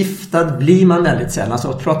 Förgiftad blir man väldigt sällan.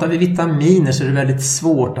 Alltså pratar vi vitaminer så är det väldigt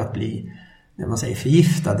svårt att bli, när man säger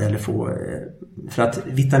förgiftad eller för att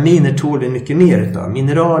vitaminer tål vi mycket mer utav.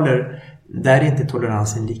 Mineraler, där är inte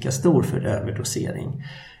toleransen lika stor för överdosering.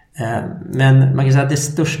 Men man kan säga att det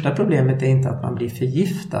största problemet är inte att man blir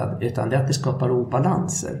förgiftad, utan det är att det skapar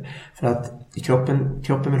obalanser. För att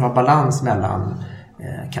kroppen vill ha balans mellan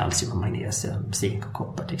kalcium och magnesium, zink och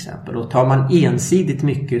koppar till exempel. Och tar man ensidigt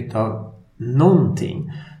mycket av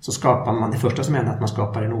någonting så skapar man, det första som händer att man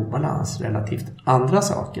skapar en obalans relativt andra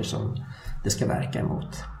saker som det ska verka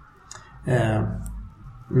emot.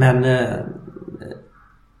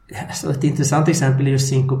 Så ett intressant exempel är ju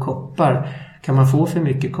zink och koppar. Kan man få för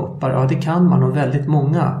mycket koppar? Ja, det kan man, och väldigt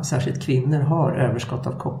många, särskilt kvinnor, har överskott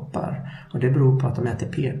av koppar. Och det beror på att de äter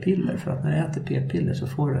p-piller. För att när du äter p-piller så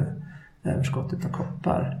får du överskottet av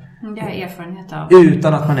koppar. Det har jag erfarenhet av.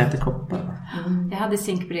 Utan att man äter koppar. Jag hade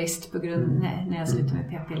zinkbrist på grund när jag slutade med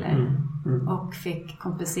p-piller. Och fick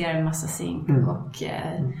kompensera en massa zink.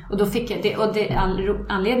 Och då fick jag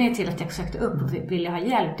anledningen till att jag sökte upp och ville ha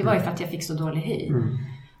hjälp, det var ju för att jag fick så dålig hy.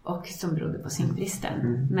 Och som berodde på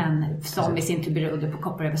zinkbristen. Men som i sin tur berodde på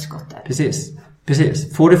kopparöverskottet.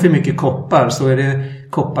 Precis. Får du för mycket koppar så är det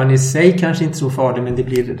kopparn i sig kanske inte så farlig, men det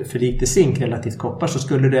blir för lite zink relativt koppar. Så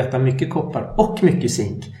skulle du äta mycket koppar och mycket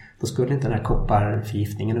zink, då skulle inte den här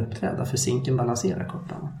kopparförgiftningen uppträda, för zinken balanserar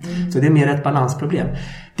kopparna. Så det är mer ett balansproblem.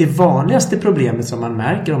 Det vanligaste problemet som man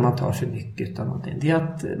märker om man tar för mycket av någonting, det är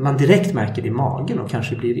att man direkt märker det i magen och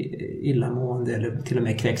kanske blir illamående eller till och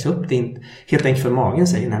med kräks upp. Det är helt enkelt för magen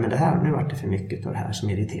säger, nej men det här, nu vart det för mycket av det här som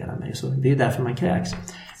irriterar mig. Så det är därför man kräks.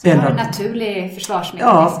 Så eller en naturlig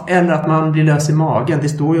försvarsmekanism. Ja, eller att man blir lös i magen. Det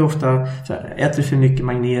står ju ofta så här, äter du för mycket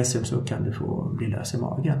magnesium så kan du få bli lös i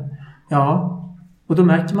magen. Ja, och då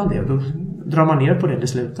märker man det och då drar man ner på det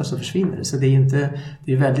slutar så försvinner det. Så det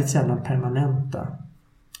är väldigt sällan permanenta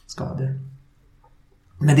skador.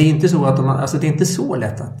 Men det är inte så att det är inte så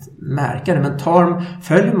lätt att märka det. Men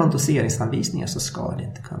följer man doseringsanvisningar så ska det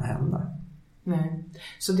inte kunna hända. Nej.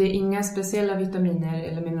 Så det är inga speciella vitaminer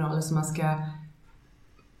eller mineraler som man ska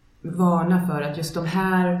varna för att just de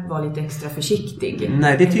här var lite extra försiktig?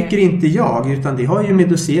 Nej, det tycker inte jag, utan det har ju med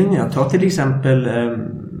doseringen. Ta till exempel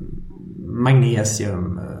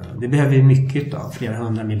magnesium, det behöver vi mycket av, flera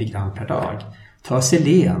 100 milligram per dag. Ta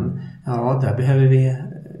selen, ja där behöver vi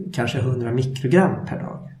kanske 100 mikrogram per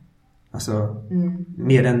dag. Alltså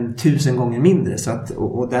mer än 1000 gånger mindre. Så att,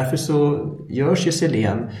 och därför så görs ju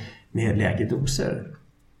selen med lägre doser.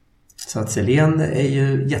 Så att selen är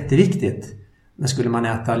ju jätteviktigt. Men skulle man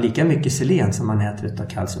äta lika mycket selen som man äter utav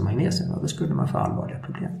kalcium och magnesium, då skulle man få allvarliga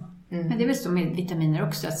problem. Men det är väl så med vitaminer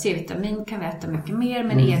också, att C-vitamin kan vi äta mycket mer,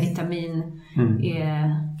 men E-vitamin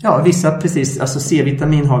är... Ja, vissa precis. Alltså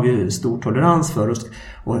C-vitamin har vi stor tolerans för,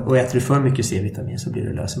 och äter du för mycket C-vitamin så blir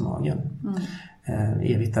du lös i magen.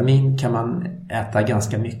 E-vitamin kan man äta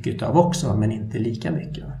ganska mycket av också, men inte lika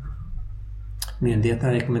mycket.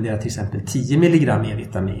 Myndigheterna rekommenderar till exempel 10 milligram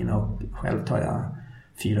E-vitamin och själv tar jag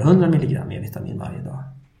 400 milligram E-vitamin varje dag.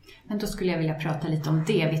 Men då skulle jag vilja prata lite om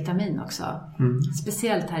D-vitamin också.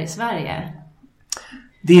 Speciellt här i Sverige.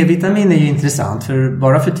 D-vitamin är ju intressant, för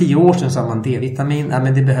bara för 10 år sedan sa man D-vitamin, nej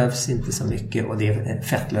men det behövs inte så mycket och det är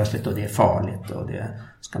fettlösligt och det är farligt och det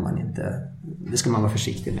ska man vara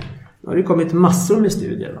försiktig med. Då har det kommit massor med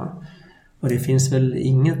studier, va? Och det finns väl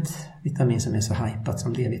inget vitamin som är så hypat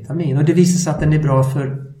som D-vitamin. Och det visar sig att den är bra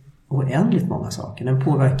för oändligt många saker. Den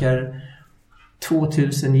påverkar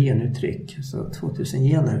 2000 genuttryck, så 2000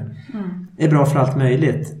 gener är bra för allt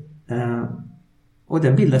möjligt. Och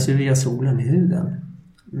den bildas ju via solen i huden.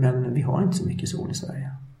 Men vi har inte så mycket sol i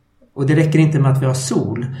Sverige. Och det räcker inte med att vi har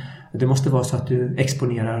sol. Det måste vara så att du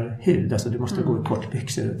exponerar hud. Alltså du måste gå i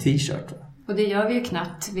kortbyxor och t-shirt. Och det gör vi ju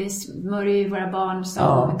knappt. Vi smörjer ju våra barn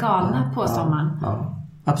som galna på sommaren. Ja,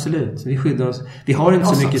 absolut. Vi skyddar oss. Vi har inte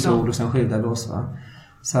så mycket sol och sen skyddar vi oss, va?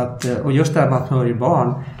 Så att, och just det här med att smörja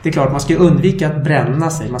barn, det är klart man ska undvika att bränna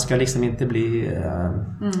sig. Man ska liksom inte bli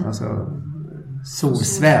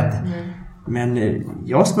solsvedd. Men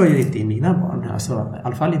jag smörjer inte in mina barn, alltså, i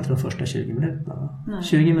alla fall inte de första 20 minuterna.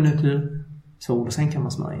 20 minuter sol och sen kan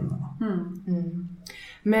man smörja in dem.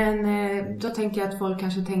 Men då tänker jag att folk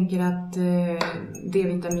kanske tänker att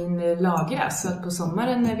D-vitamin lagras. Så att på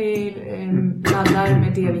sommaren när vi laddar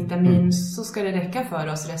med D-vitamin så ska det räcka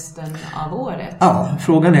för oss resten av året. Ja,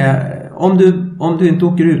 frågan är, om du inte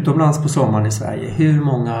åker utomlands på sommaren i Sverige, hur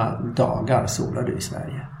många dagar solar du i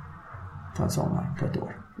Sverige på en sommar på ett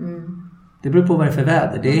år? Det beror på vad det är för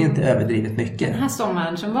väder. Det är inte överdrivet mycket. Den här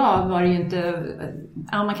sommaren som var det ju inte...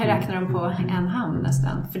 Ja, man kan räkna dem på en hand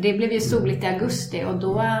nästan. För det blev ju soligt i augusti och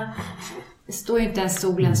då står ju inte ens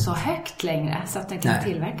solen så högt längre så att den kan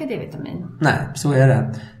tillverka D-vitamin. Nej, så är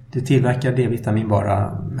det. Du tillverkar D-vitamin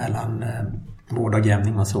bara mellan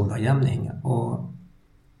vårdagjämning och soldagjämning. Och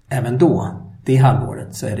även då, det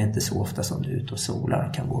halvåret, så är det inte så ofta som du är ute och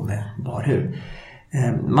solar kan gå med bar hud.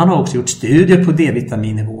 Man har också gjort studier på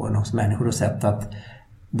D-vitaminnivån hos människor och sett att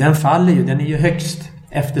den är ju högst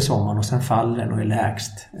efter sommaren och sen faller den och är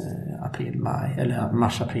lägst april-maj eller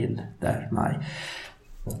mars-april där maj.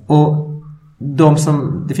 Och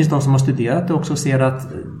det finns de som har studerat det också och ser att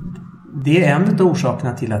det är en av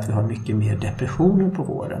orsakerna till att vi har mycket mer depressioner på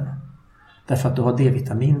våren. Därför att då har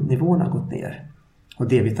D-vitaminnivåerna gått ner. Och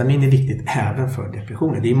D-vitamin är viktigt även för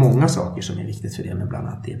depressioner. Det är många saker som är viktigt för det, men bland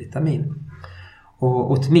annat D-vitamin.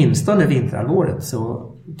 Och åtminstone vinterhalvåret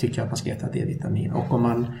så tycker jag att man ska äta D-vitamin.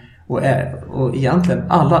 Och egentligen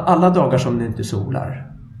alla dagar som du inte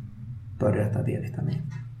solar bör du äta D-vitamin.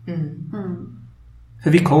 För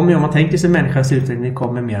vi kommer ju, om man tänker sig människans utveckling,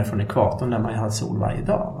 kommer mer från ekvatorn där man har sol varje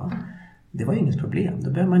dag. Va? Det var ju inget problem,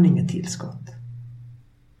 då behöver man inget tillskott.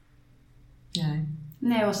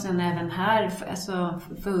 Nej, och sen även här, alltså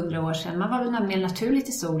för 100 år sedan, man var väl mer naturligt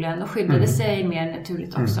i solen och skyddade sig mer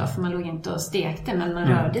naturligt också, för man låg inte och stekte, men man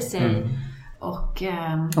rörde sig.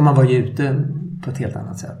 Och man var ju ute på ett helt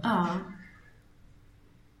annat sätt. Ja.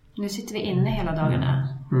 Nu sitter vi inne hela dagarna.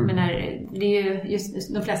 Men det är ju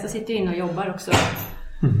just, de flesta sitter inne och jobbar också.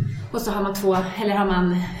 Och så har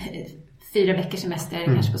man 4 veckors semester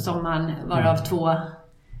kanske på sommaren, varav 2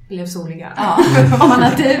 blev soliga. Ja, om man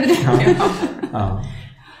har tur.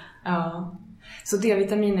 Ja. Så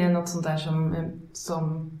D-vitamin är något sånt där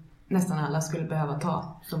som nästan alla skulle behöva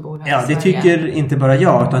ta som bor här i Sverige. Ja, det tycker inte bara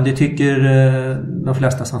jag, utan det tycker de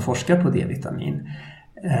flesta som forskar på D-vitamin.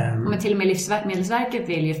 Men till och med Livsmedelsverket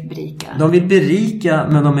vill ju berika. De vill berika,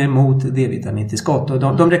 men de är emot D-vitamin till skott. Och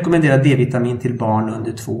de rekommenderar D-vitamin till barn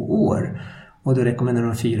under 2 år. Och då rekommenderar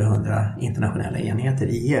de 400 internationella enheter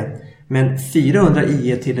IE. Men 400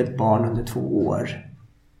 IE till ett barn under 2 år.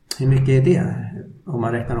 Hur mycket är det? Om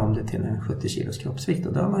man räknar om det till en 70 kilos kroppsvikt.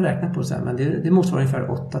 Och då har man räknat på så här. Men det motsvarar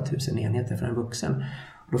ungefär 8000 enheter för en vuxen.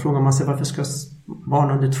 Och då frågar man sig, varför ska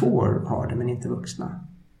barn under 2 år ha det men inte vuxna?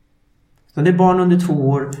 Så det är barn under 2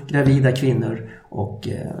 år, gravida kvinnor och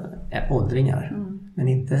åldringar. Men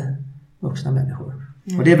inte vuxna människor.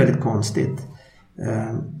 Och det är väldigt konstigt.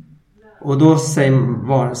 Och då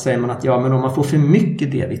säger man att men om man får för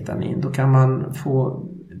mycket D-vitamin, då kan man få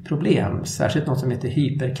problem. Särskilt något som heter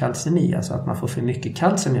hyperkalcemi, alltså att man får för mycket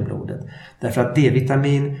kalcium i blodet. Därför att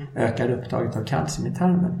D-vitamin ökar upptaget av kalcium i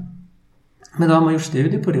tarmen. Men då har man gjort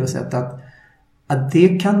studier på det och sett att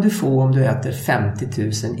det kan du få om du äter 50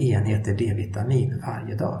 000 enheter D-vitamin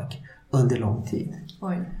varje dag under lång tid.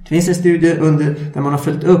 Oj. Det finns en studie där man har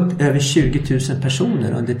följt upp över 20 000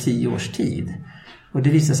 personer under 10 års tid. Och det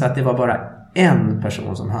visade sig att det var bara en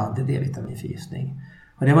person som hade D-vitaminförgiftning.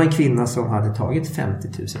 Och det var en kvinna som hade tagit 50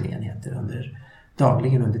 000 enheter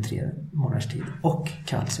dagligen under 3 månaders tid. Och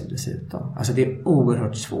kalcium dessutom. Alltså det är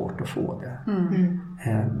oerhört svårt att få det.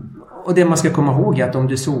 Och det man ska komma ihåg är att om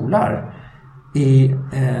du solar i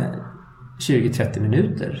 20-30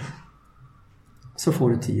 minuter så får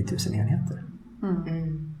du 10 000 enheter.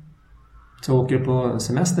 Så åker du på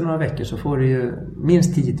semester några veckor så får du ju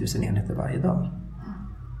minst 10 000 enheter varje dag.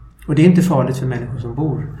 Och det är inte farligt för människor som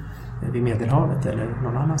bor vid Medelhavet eller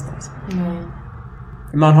någon annanstans.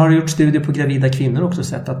 Man har gjort studier på gravida kvinnor också,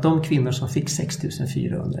 sett att de kvinnor som fick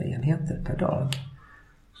 6400 enheter per dag,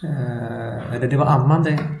 eller det var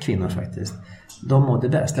ammande kvinnor faktiskt, de mådde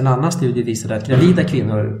bäst. En annan studie visade att gravida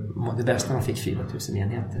kvinnor mådde bäst när de fick 4000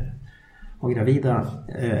 enheter. Och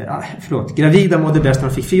gravida mådde bäst när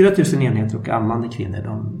de fick 4000 enheter, och ammande kvinnor,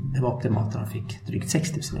 det var optimalt när de fick drygt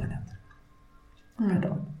 6000 enheter per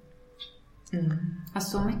dag. Ja,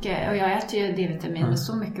 så mycket. Och jag äter ju D-vitamin, men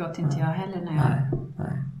så mycket åt inte jag heller när jag...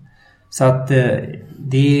 Nej. Så att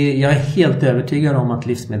jag är helt övertygad om att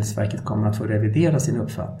Livsmedelsverket kommer att få revidera sin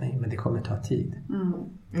uppfattning, men det kommer ta tid.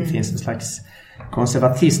 Det finns en slags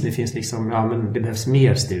konservatism, det finns liksom, men det behövs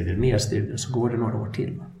mer studier, så går det några år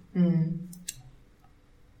till.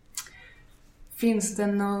 Finns det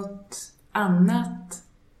något annat,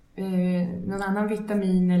 någon annan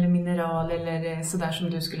vitamin eller mineral eller sådär som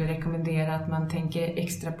du skulle rekommendera att man tänker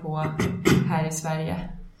extra på här i Sverige?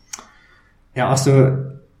 Ja, alltså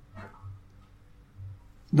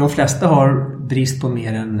de flesta har brist på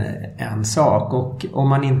mer än en sak, och om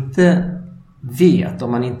man inte vet,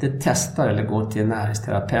 om man inte testar eller går till en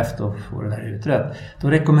näringsterapeut och får det där utrett, då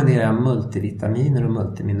rekommenderar jag multivitaminer och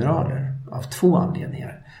multimineraler av 2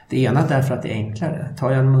 anledningar. Det ena är därför att det är enklare.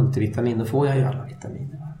 Tar jag en multivitamin, då får jag ju alla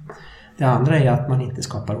vitaminer. Det andra är att man inte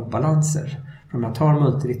skapar obalanser. För om jag tar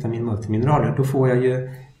multivitamin, multimineraler, då får jag ju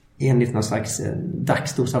enligt någon slags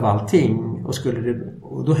dagsdos av allting.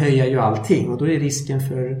 Och då höjer jag ju allting. Och då är risken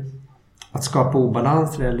för att skapa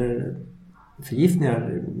obalanser eller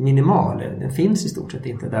förgiftningar minimal. Den finns i stort sett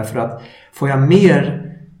inte. Därför att får jag mer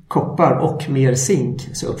koppar och mer zink,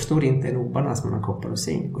 så uppstår inte en obalans mellan koppar och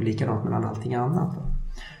zink. Och likadant mellan allting annat.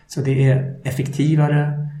 Så det är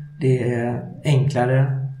effektivare, det är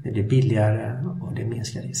enklare, det blir billigare och det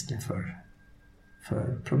minskar risken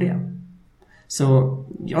för problem. Så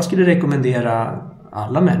jag skulle rekommendera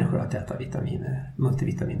alla människor att äta vitaminer,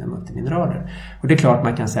 multivitaminer, multimineraler. Och det är klart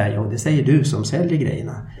man kan säga, det säger du som säljer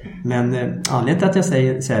grejerna. Men anledningen till att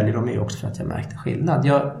jag säljer dem är också för att jag märkte skillnad.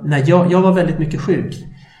 Jag var väldigt mycket sjuk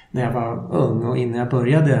när jag var ung och innan jag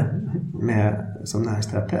började som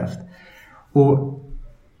näringsterapeut. Och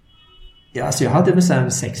jag hade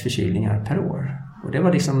väl 6 förkylningar per år. Och det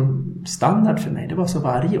var liksom standard för mig. Det var så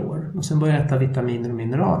varje år. Och sen började jag äta vitaminer och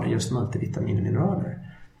mineraler, just multivitamin och mineraler.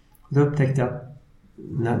 Och då upptäckte jag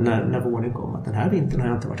när våren kom att den här vintern har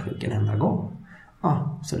jag inte varit sjuk en enda gång.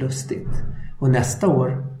 Så lustigt. Och nästa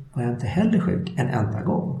år var jag inte heller sjuk en enda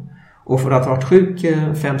gång. Och för att ha varit sjuk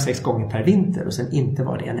 5-6 gånger per vinter och sen inte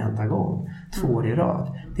var det en enda gång 2 år i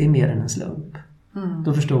rad, det är mer än en slump.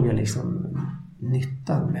 Då förstod jag liksom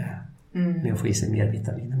nyttan med att få i sig mer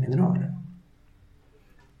vitaminer och mineraler.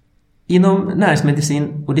 Inom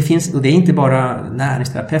näringsmedicin, och det är inte bara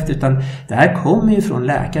näringsterapeut utan det här kommer ju från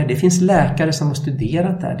läkare. Det finns läkare som har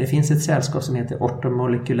studerat det här. Det finns ett sällskap som heter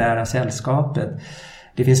Ortomolekylära sällskapet.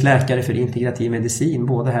 Det finns läkare för integrativ medicin,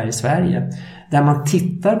 både här i Sverige, där man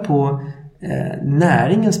tittar på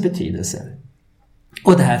näringens betydelse.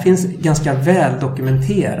 Och det här finns ganska väl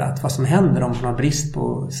dokumenterat vad som händer om man har brist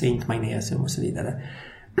på zink, magnesium och så vidare.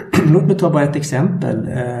 Låt mig ta bara ett exempel.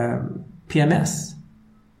 PMS.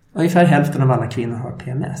 Ungefär hälften av alla kvinnor har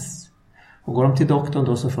PMS. Och går de till doktorn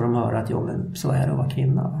då så får de höra att men så är det att vara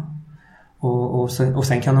kvinna. Och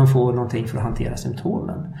sen kan de få någonting för att hantera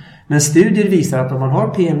symptomen. Men studier visar att om man har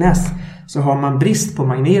PMS så har man brist på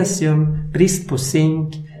magnesium, brist på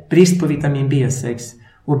zink, brist på vitamin B6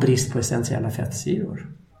 och brist på essentiella fettsyror.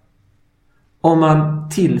 Om man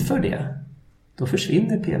tillför det, då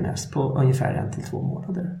försvinner PMS på ungefär 1-2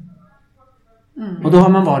 månader. Och då har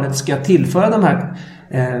man valet, ska jag tillföra de här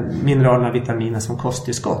mineralerna och vitaminer som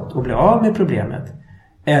kosttillskott och bli av med problemet?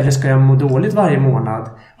 Eller ska jag må dåligt varje månad,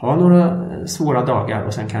 ha några svåra dagar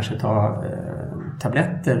och sen kanske ta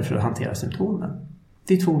tabletter för att hantera symptomen?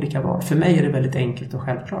 Det är 2 olika val. För mig är det väldigt enkelt och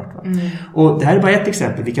självklart. Va? Och det här är bara ett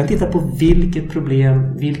exempel. Vi kan titta på vilket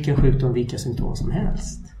problem, vilken sjukdom, vilka symptom som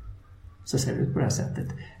helst. Så ser det ut på det här sättet.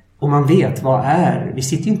 Och man vet vad är. Vi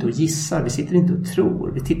sitter inte och gissar, vi sitter inte och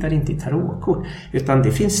tror, vi tittar inte i tarotkort. Utan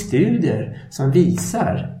det finns studier som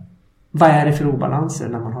visar vad är det för obalanser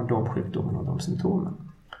när man har de sjukdomarna och de symptomen.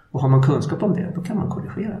 Och har man kunskap om det, då kan man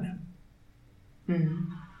korrigera det.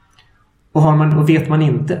 Och vet man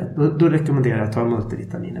inte, då rekommenderar jag att ta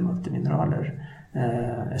multivitaminer, multimineraler,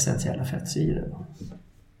 essentiella fettsyror.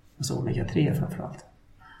 Alltså omega-3 framförallt.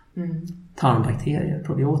 Tarmbakterier,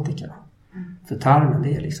 probiotika. För tarmen,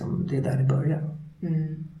 det är där det börjar.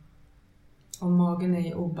 Om magen är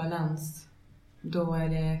i obalans, då är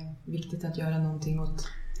det viktigt att göra någonting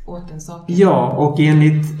åt den saken. Ja, och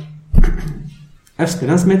enligt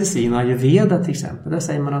österländsk medicin, ayurveda till exempel, där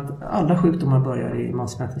säger man att alla sjukdomar börjar i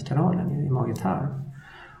matsmältningskanalen, i mage-tarm.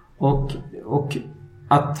 Och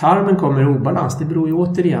att tarmen kommer i obalans, det beror ju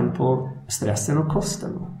återigen på stressen och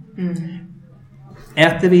kosten.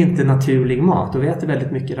 Äter vi inte naturlig mat och vi äter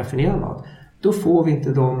väldigt mycket raffinerad mat, då får vi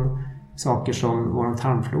inte de saker som vår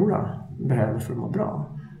tarmflora behöver för att må bra.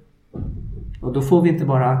 Och då får vi inte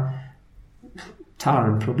bara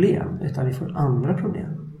tarmproblem, utan vi får andra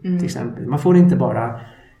problem. Till exempel, man får inte bara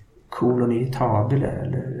kolon irritabel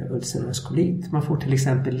eller ulcerös kolit. Man får till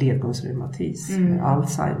exempel ledgångsreumatism,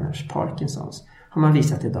 Alzheimers, Parkinsons. Har man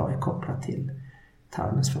visat idag är kopplat till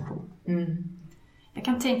tarmens funktion. Jag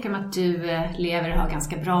kan tänka mig att du lever och har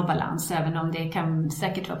ganska bra balans, även om det kan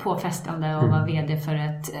säkert vara påfrestande att vara vd för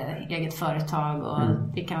ett eget företag. Och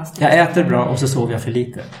det kan vara jag äter bra och så sover jag för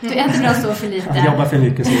lite. Du äter bra och sover för lite. Jag jobbar för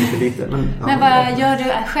mycket och sover för lite. Men vad gör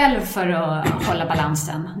du själv för att hålla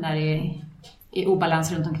balansen när det är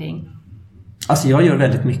obalans runt omkring? Alltså jag gör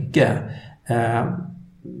väldigt mycket.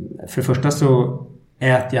 För det första så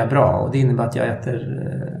äter jag bra, och det innebär att jag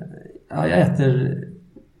äter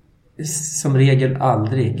som regel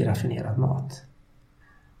aldrig raffinerad mat.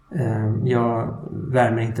 Jag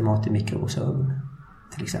värmer inte mat i mikrovågsugn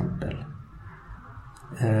till exempel.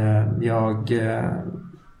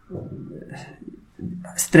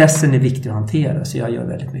 Stressen är viktig att hantera, så jag gör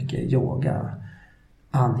väldigt mycket yoga,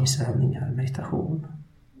 andningsövningar, meditation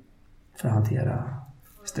för att hantera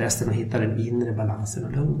stressen och hitta den inre balansen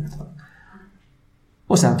och lugnet.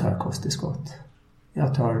 Och sen tar jag kosttillskott.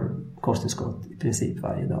 Jag tar kosttillskott i princip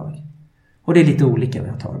varje dag. Och det är lite olika vad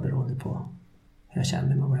jag tar beroende på hur jag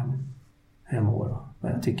känner mig, hur jag mår och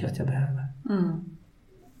vad jag tycker att jag behöver.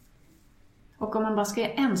 Och om man bara ska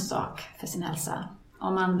göra en sak för sin hälsa,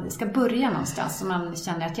 om man ska börja någonstans och man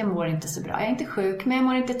känner att jag mår inte så bra, jag är inte sjuk men jag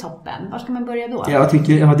mår inte toppen, var ska man börja då? Jag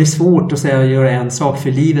tycker det är svårt att säga att göra en sak,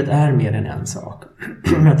 för livet är mer än en sak.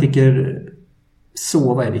 Jag tycker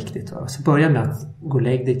sova är viktigt. Va? Så börja med att gå och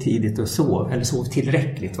lägg dig tidigt och sov, eller sov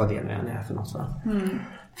tillräckligt, vad det nu är för något. Va?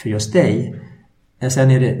 För just dig.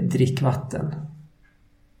 Sen är det drick vatten.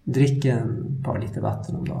 Drick ett par liter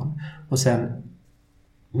vatten om dagen. Och sen,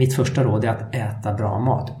 mitt första råd är att äta bra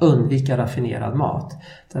mat. Undvika raffinerad mat.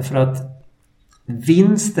 Därför att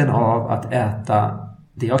vinsten av att äta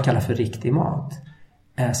det jag kallar för riktig mat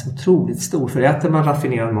är så otroligt stor. För äter man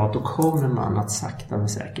raffinerad mat, då kommer man att sakta men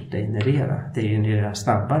säkert degenerera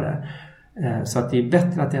snabbare. Så att det är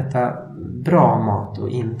bättre att äta bra mat och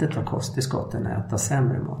inte ta kosttillskott än att äta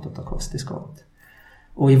sämre mat och ta kosttillskott.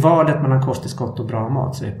 Och i valet mellan kosttillskott och bra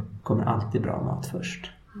mat så kommer alltid bra mat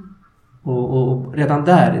först. Och redan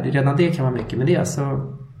det kan vara mycket, men det är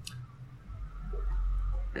alltså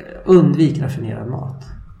undvik raffinerad mat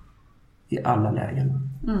i alla lägen.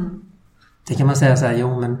 Det kan man säga så här,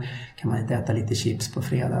 jo men kan man inte äta lite chips på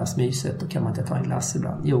fredagsmyset, och kan man inte ta en glass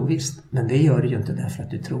ibland? Jo visst, men det gör du ju inte därför att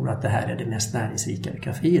du tror att det här är det mest näringsrika du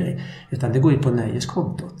kan få i dig, utan det går ju på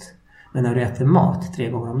nöjeskontot. Men när du äter mat 3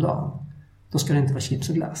 gånger om dagen, då ska det inte vara chips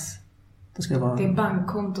och glass. Då ska det vara... Det är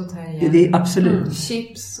bankkontot här igen. Det är absolut.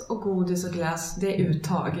 Chips och godis och glass, det är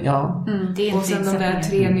uttag. Ja. Det är och sen de där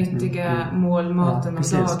 3 nyttiga målmaten om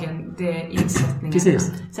dagen, det är insättningar.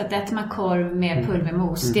 Precis. Så att äter man korv med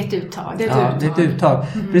pulvermos, det är ett uttag. Det är ett uttag.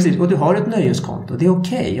 Precis, och du har ett nöjeskonto. Det är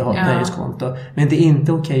okej att ha ett nöjeskonto. Men det är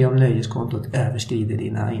inte okej om nöjeskontot överskrider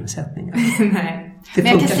dina insättningar. Nej. Men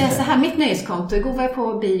jag kan säga så här, mitt nöjeskonto, igår var jag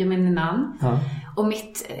på bio med min man. Ja. Och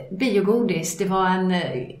mitt biogodis, det var en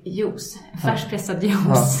juice, färskpressad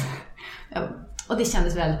juice. Ja. Och det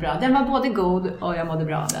kändes väldigt bra. Den var både god och jag mådde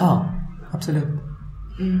bra av den. Ja, absolut.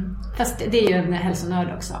 Fast det är ju en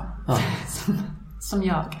hälsonörd också. Ja. som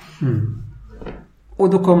jag. Och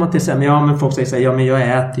då kommer man till sig, men folk säger så här, ja men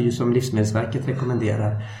jag äter ju som Livsmedelsverket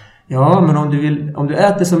rekommenderar. Ja, men om du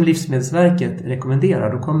äter som Livsmedelsverket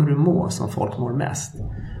rekommenderar, då kommer du må som folk mår mest.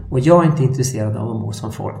 Och jag är inte intresserad av att må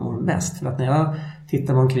som folk mår mest. För att när jag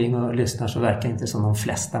tittar mig omkring och lyssnar så verkar inte som de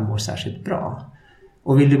flesta mår särskilt bra.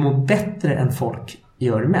 Och vill du må bättre än folk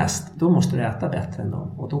gör mest, då måste du äta bättre än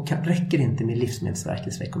dem. Och då räcker det inte med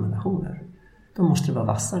Livsmedelsverkets rekommendationer. Då måste du vara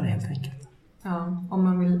vassare helt enkelt. Ja, om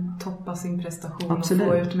man vill toppa sin prestation. Absolut. Och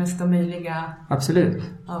få ut mesta möjliga Absolut.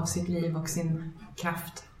 av sitt liv och sin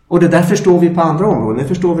kraft. Och det där förstår vi på andra områden. Det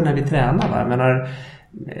förstår vi när vi tränar. Va? Men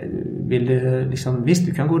vill du visst,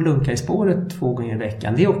 du kan gå och lunka i spåret 2 gånger i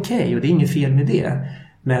veckan. Det är okej och det är inget fel med det.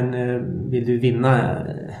 Men vill du vinna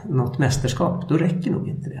något mästerskap, då räcker nog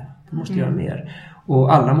inte det. Du måste göra mer.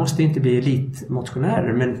 Och alla måste inte bli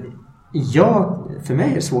elitmotionärer. Men för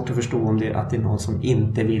mig är det svårt att förstå att det är någon som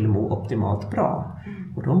inte vill må optimalt bra.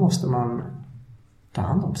 Och då måste man ta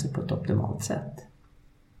hand om sig på ett optimalt sätt.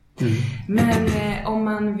 Men om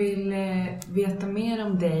man vill veta mer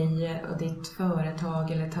om dig och ditt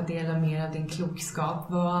företag eller ta del av mer av din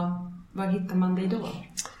klokskap, var hittar man dig då?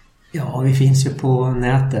 Ja, vi finns ju på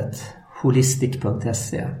nätet,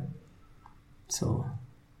 holistic.se. Så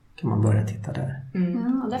kan man börja titta där.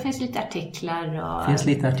 Och där finns lite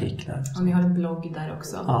artiklar. Och ni har en blogg där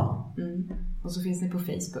också. Ja. Och så finns ni på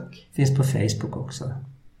Facebook. Finns på Facebook också.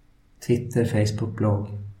 Twitter, Facebook, blogg.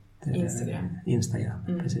 Instagram,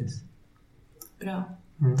 precis. Bra.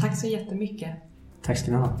 Tack så jättemycket. Tack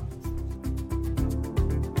ska ni ha.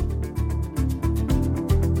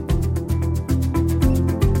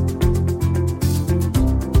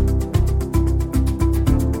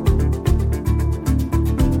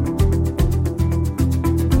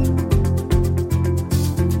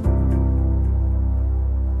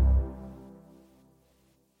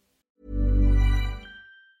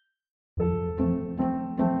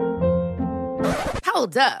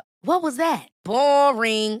 Hold up. What was that?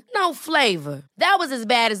 Boring. No flavor. That was as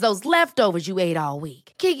bad as those leftovers you ate all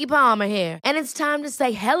week. Keke Palmer here, and it's time to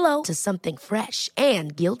say hello to something fresh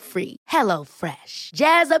and guilt-free. Hello Fresh.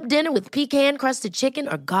 Jazz up dinner with pecan-crusted chicken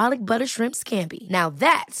or garlic butter shrimp scampi. Now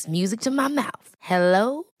that's music to my mouth.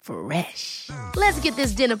 Hello Fresh. Let's get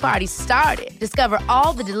this dinner party started. Discover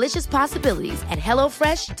all the delicious possibilities at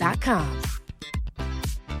hellofresh.com.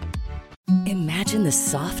 Imagine the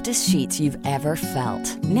softest sheets you've ever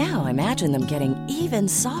felt. Now imagine them getting even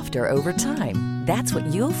softer over time. That's what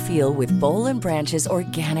you'll feel with Boll & Branch's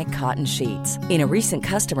organic cotton sheets. In a recent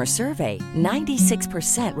customer survey,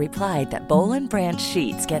 96% replied that Boll & Branch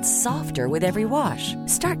sheets get softer with every wash.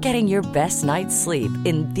 Start getting your best night's sleep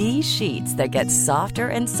in these sheets that get softer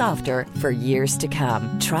and softer for years to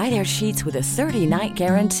come. Try their sheets with a 30-night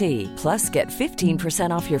guarantee. Plus, get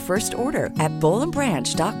 15% off your first order at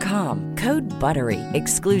bollandbranch.com. Code BUTTERY.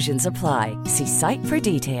 Exclusions apply. See site for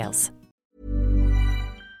details.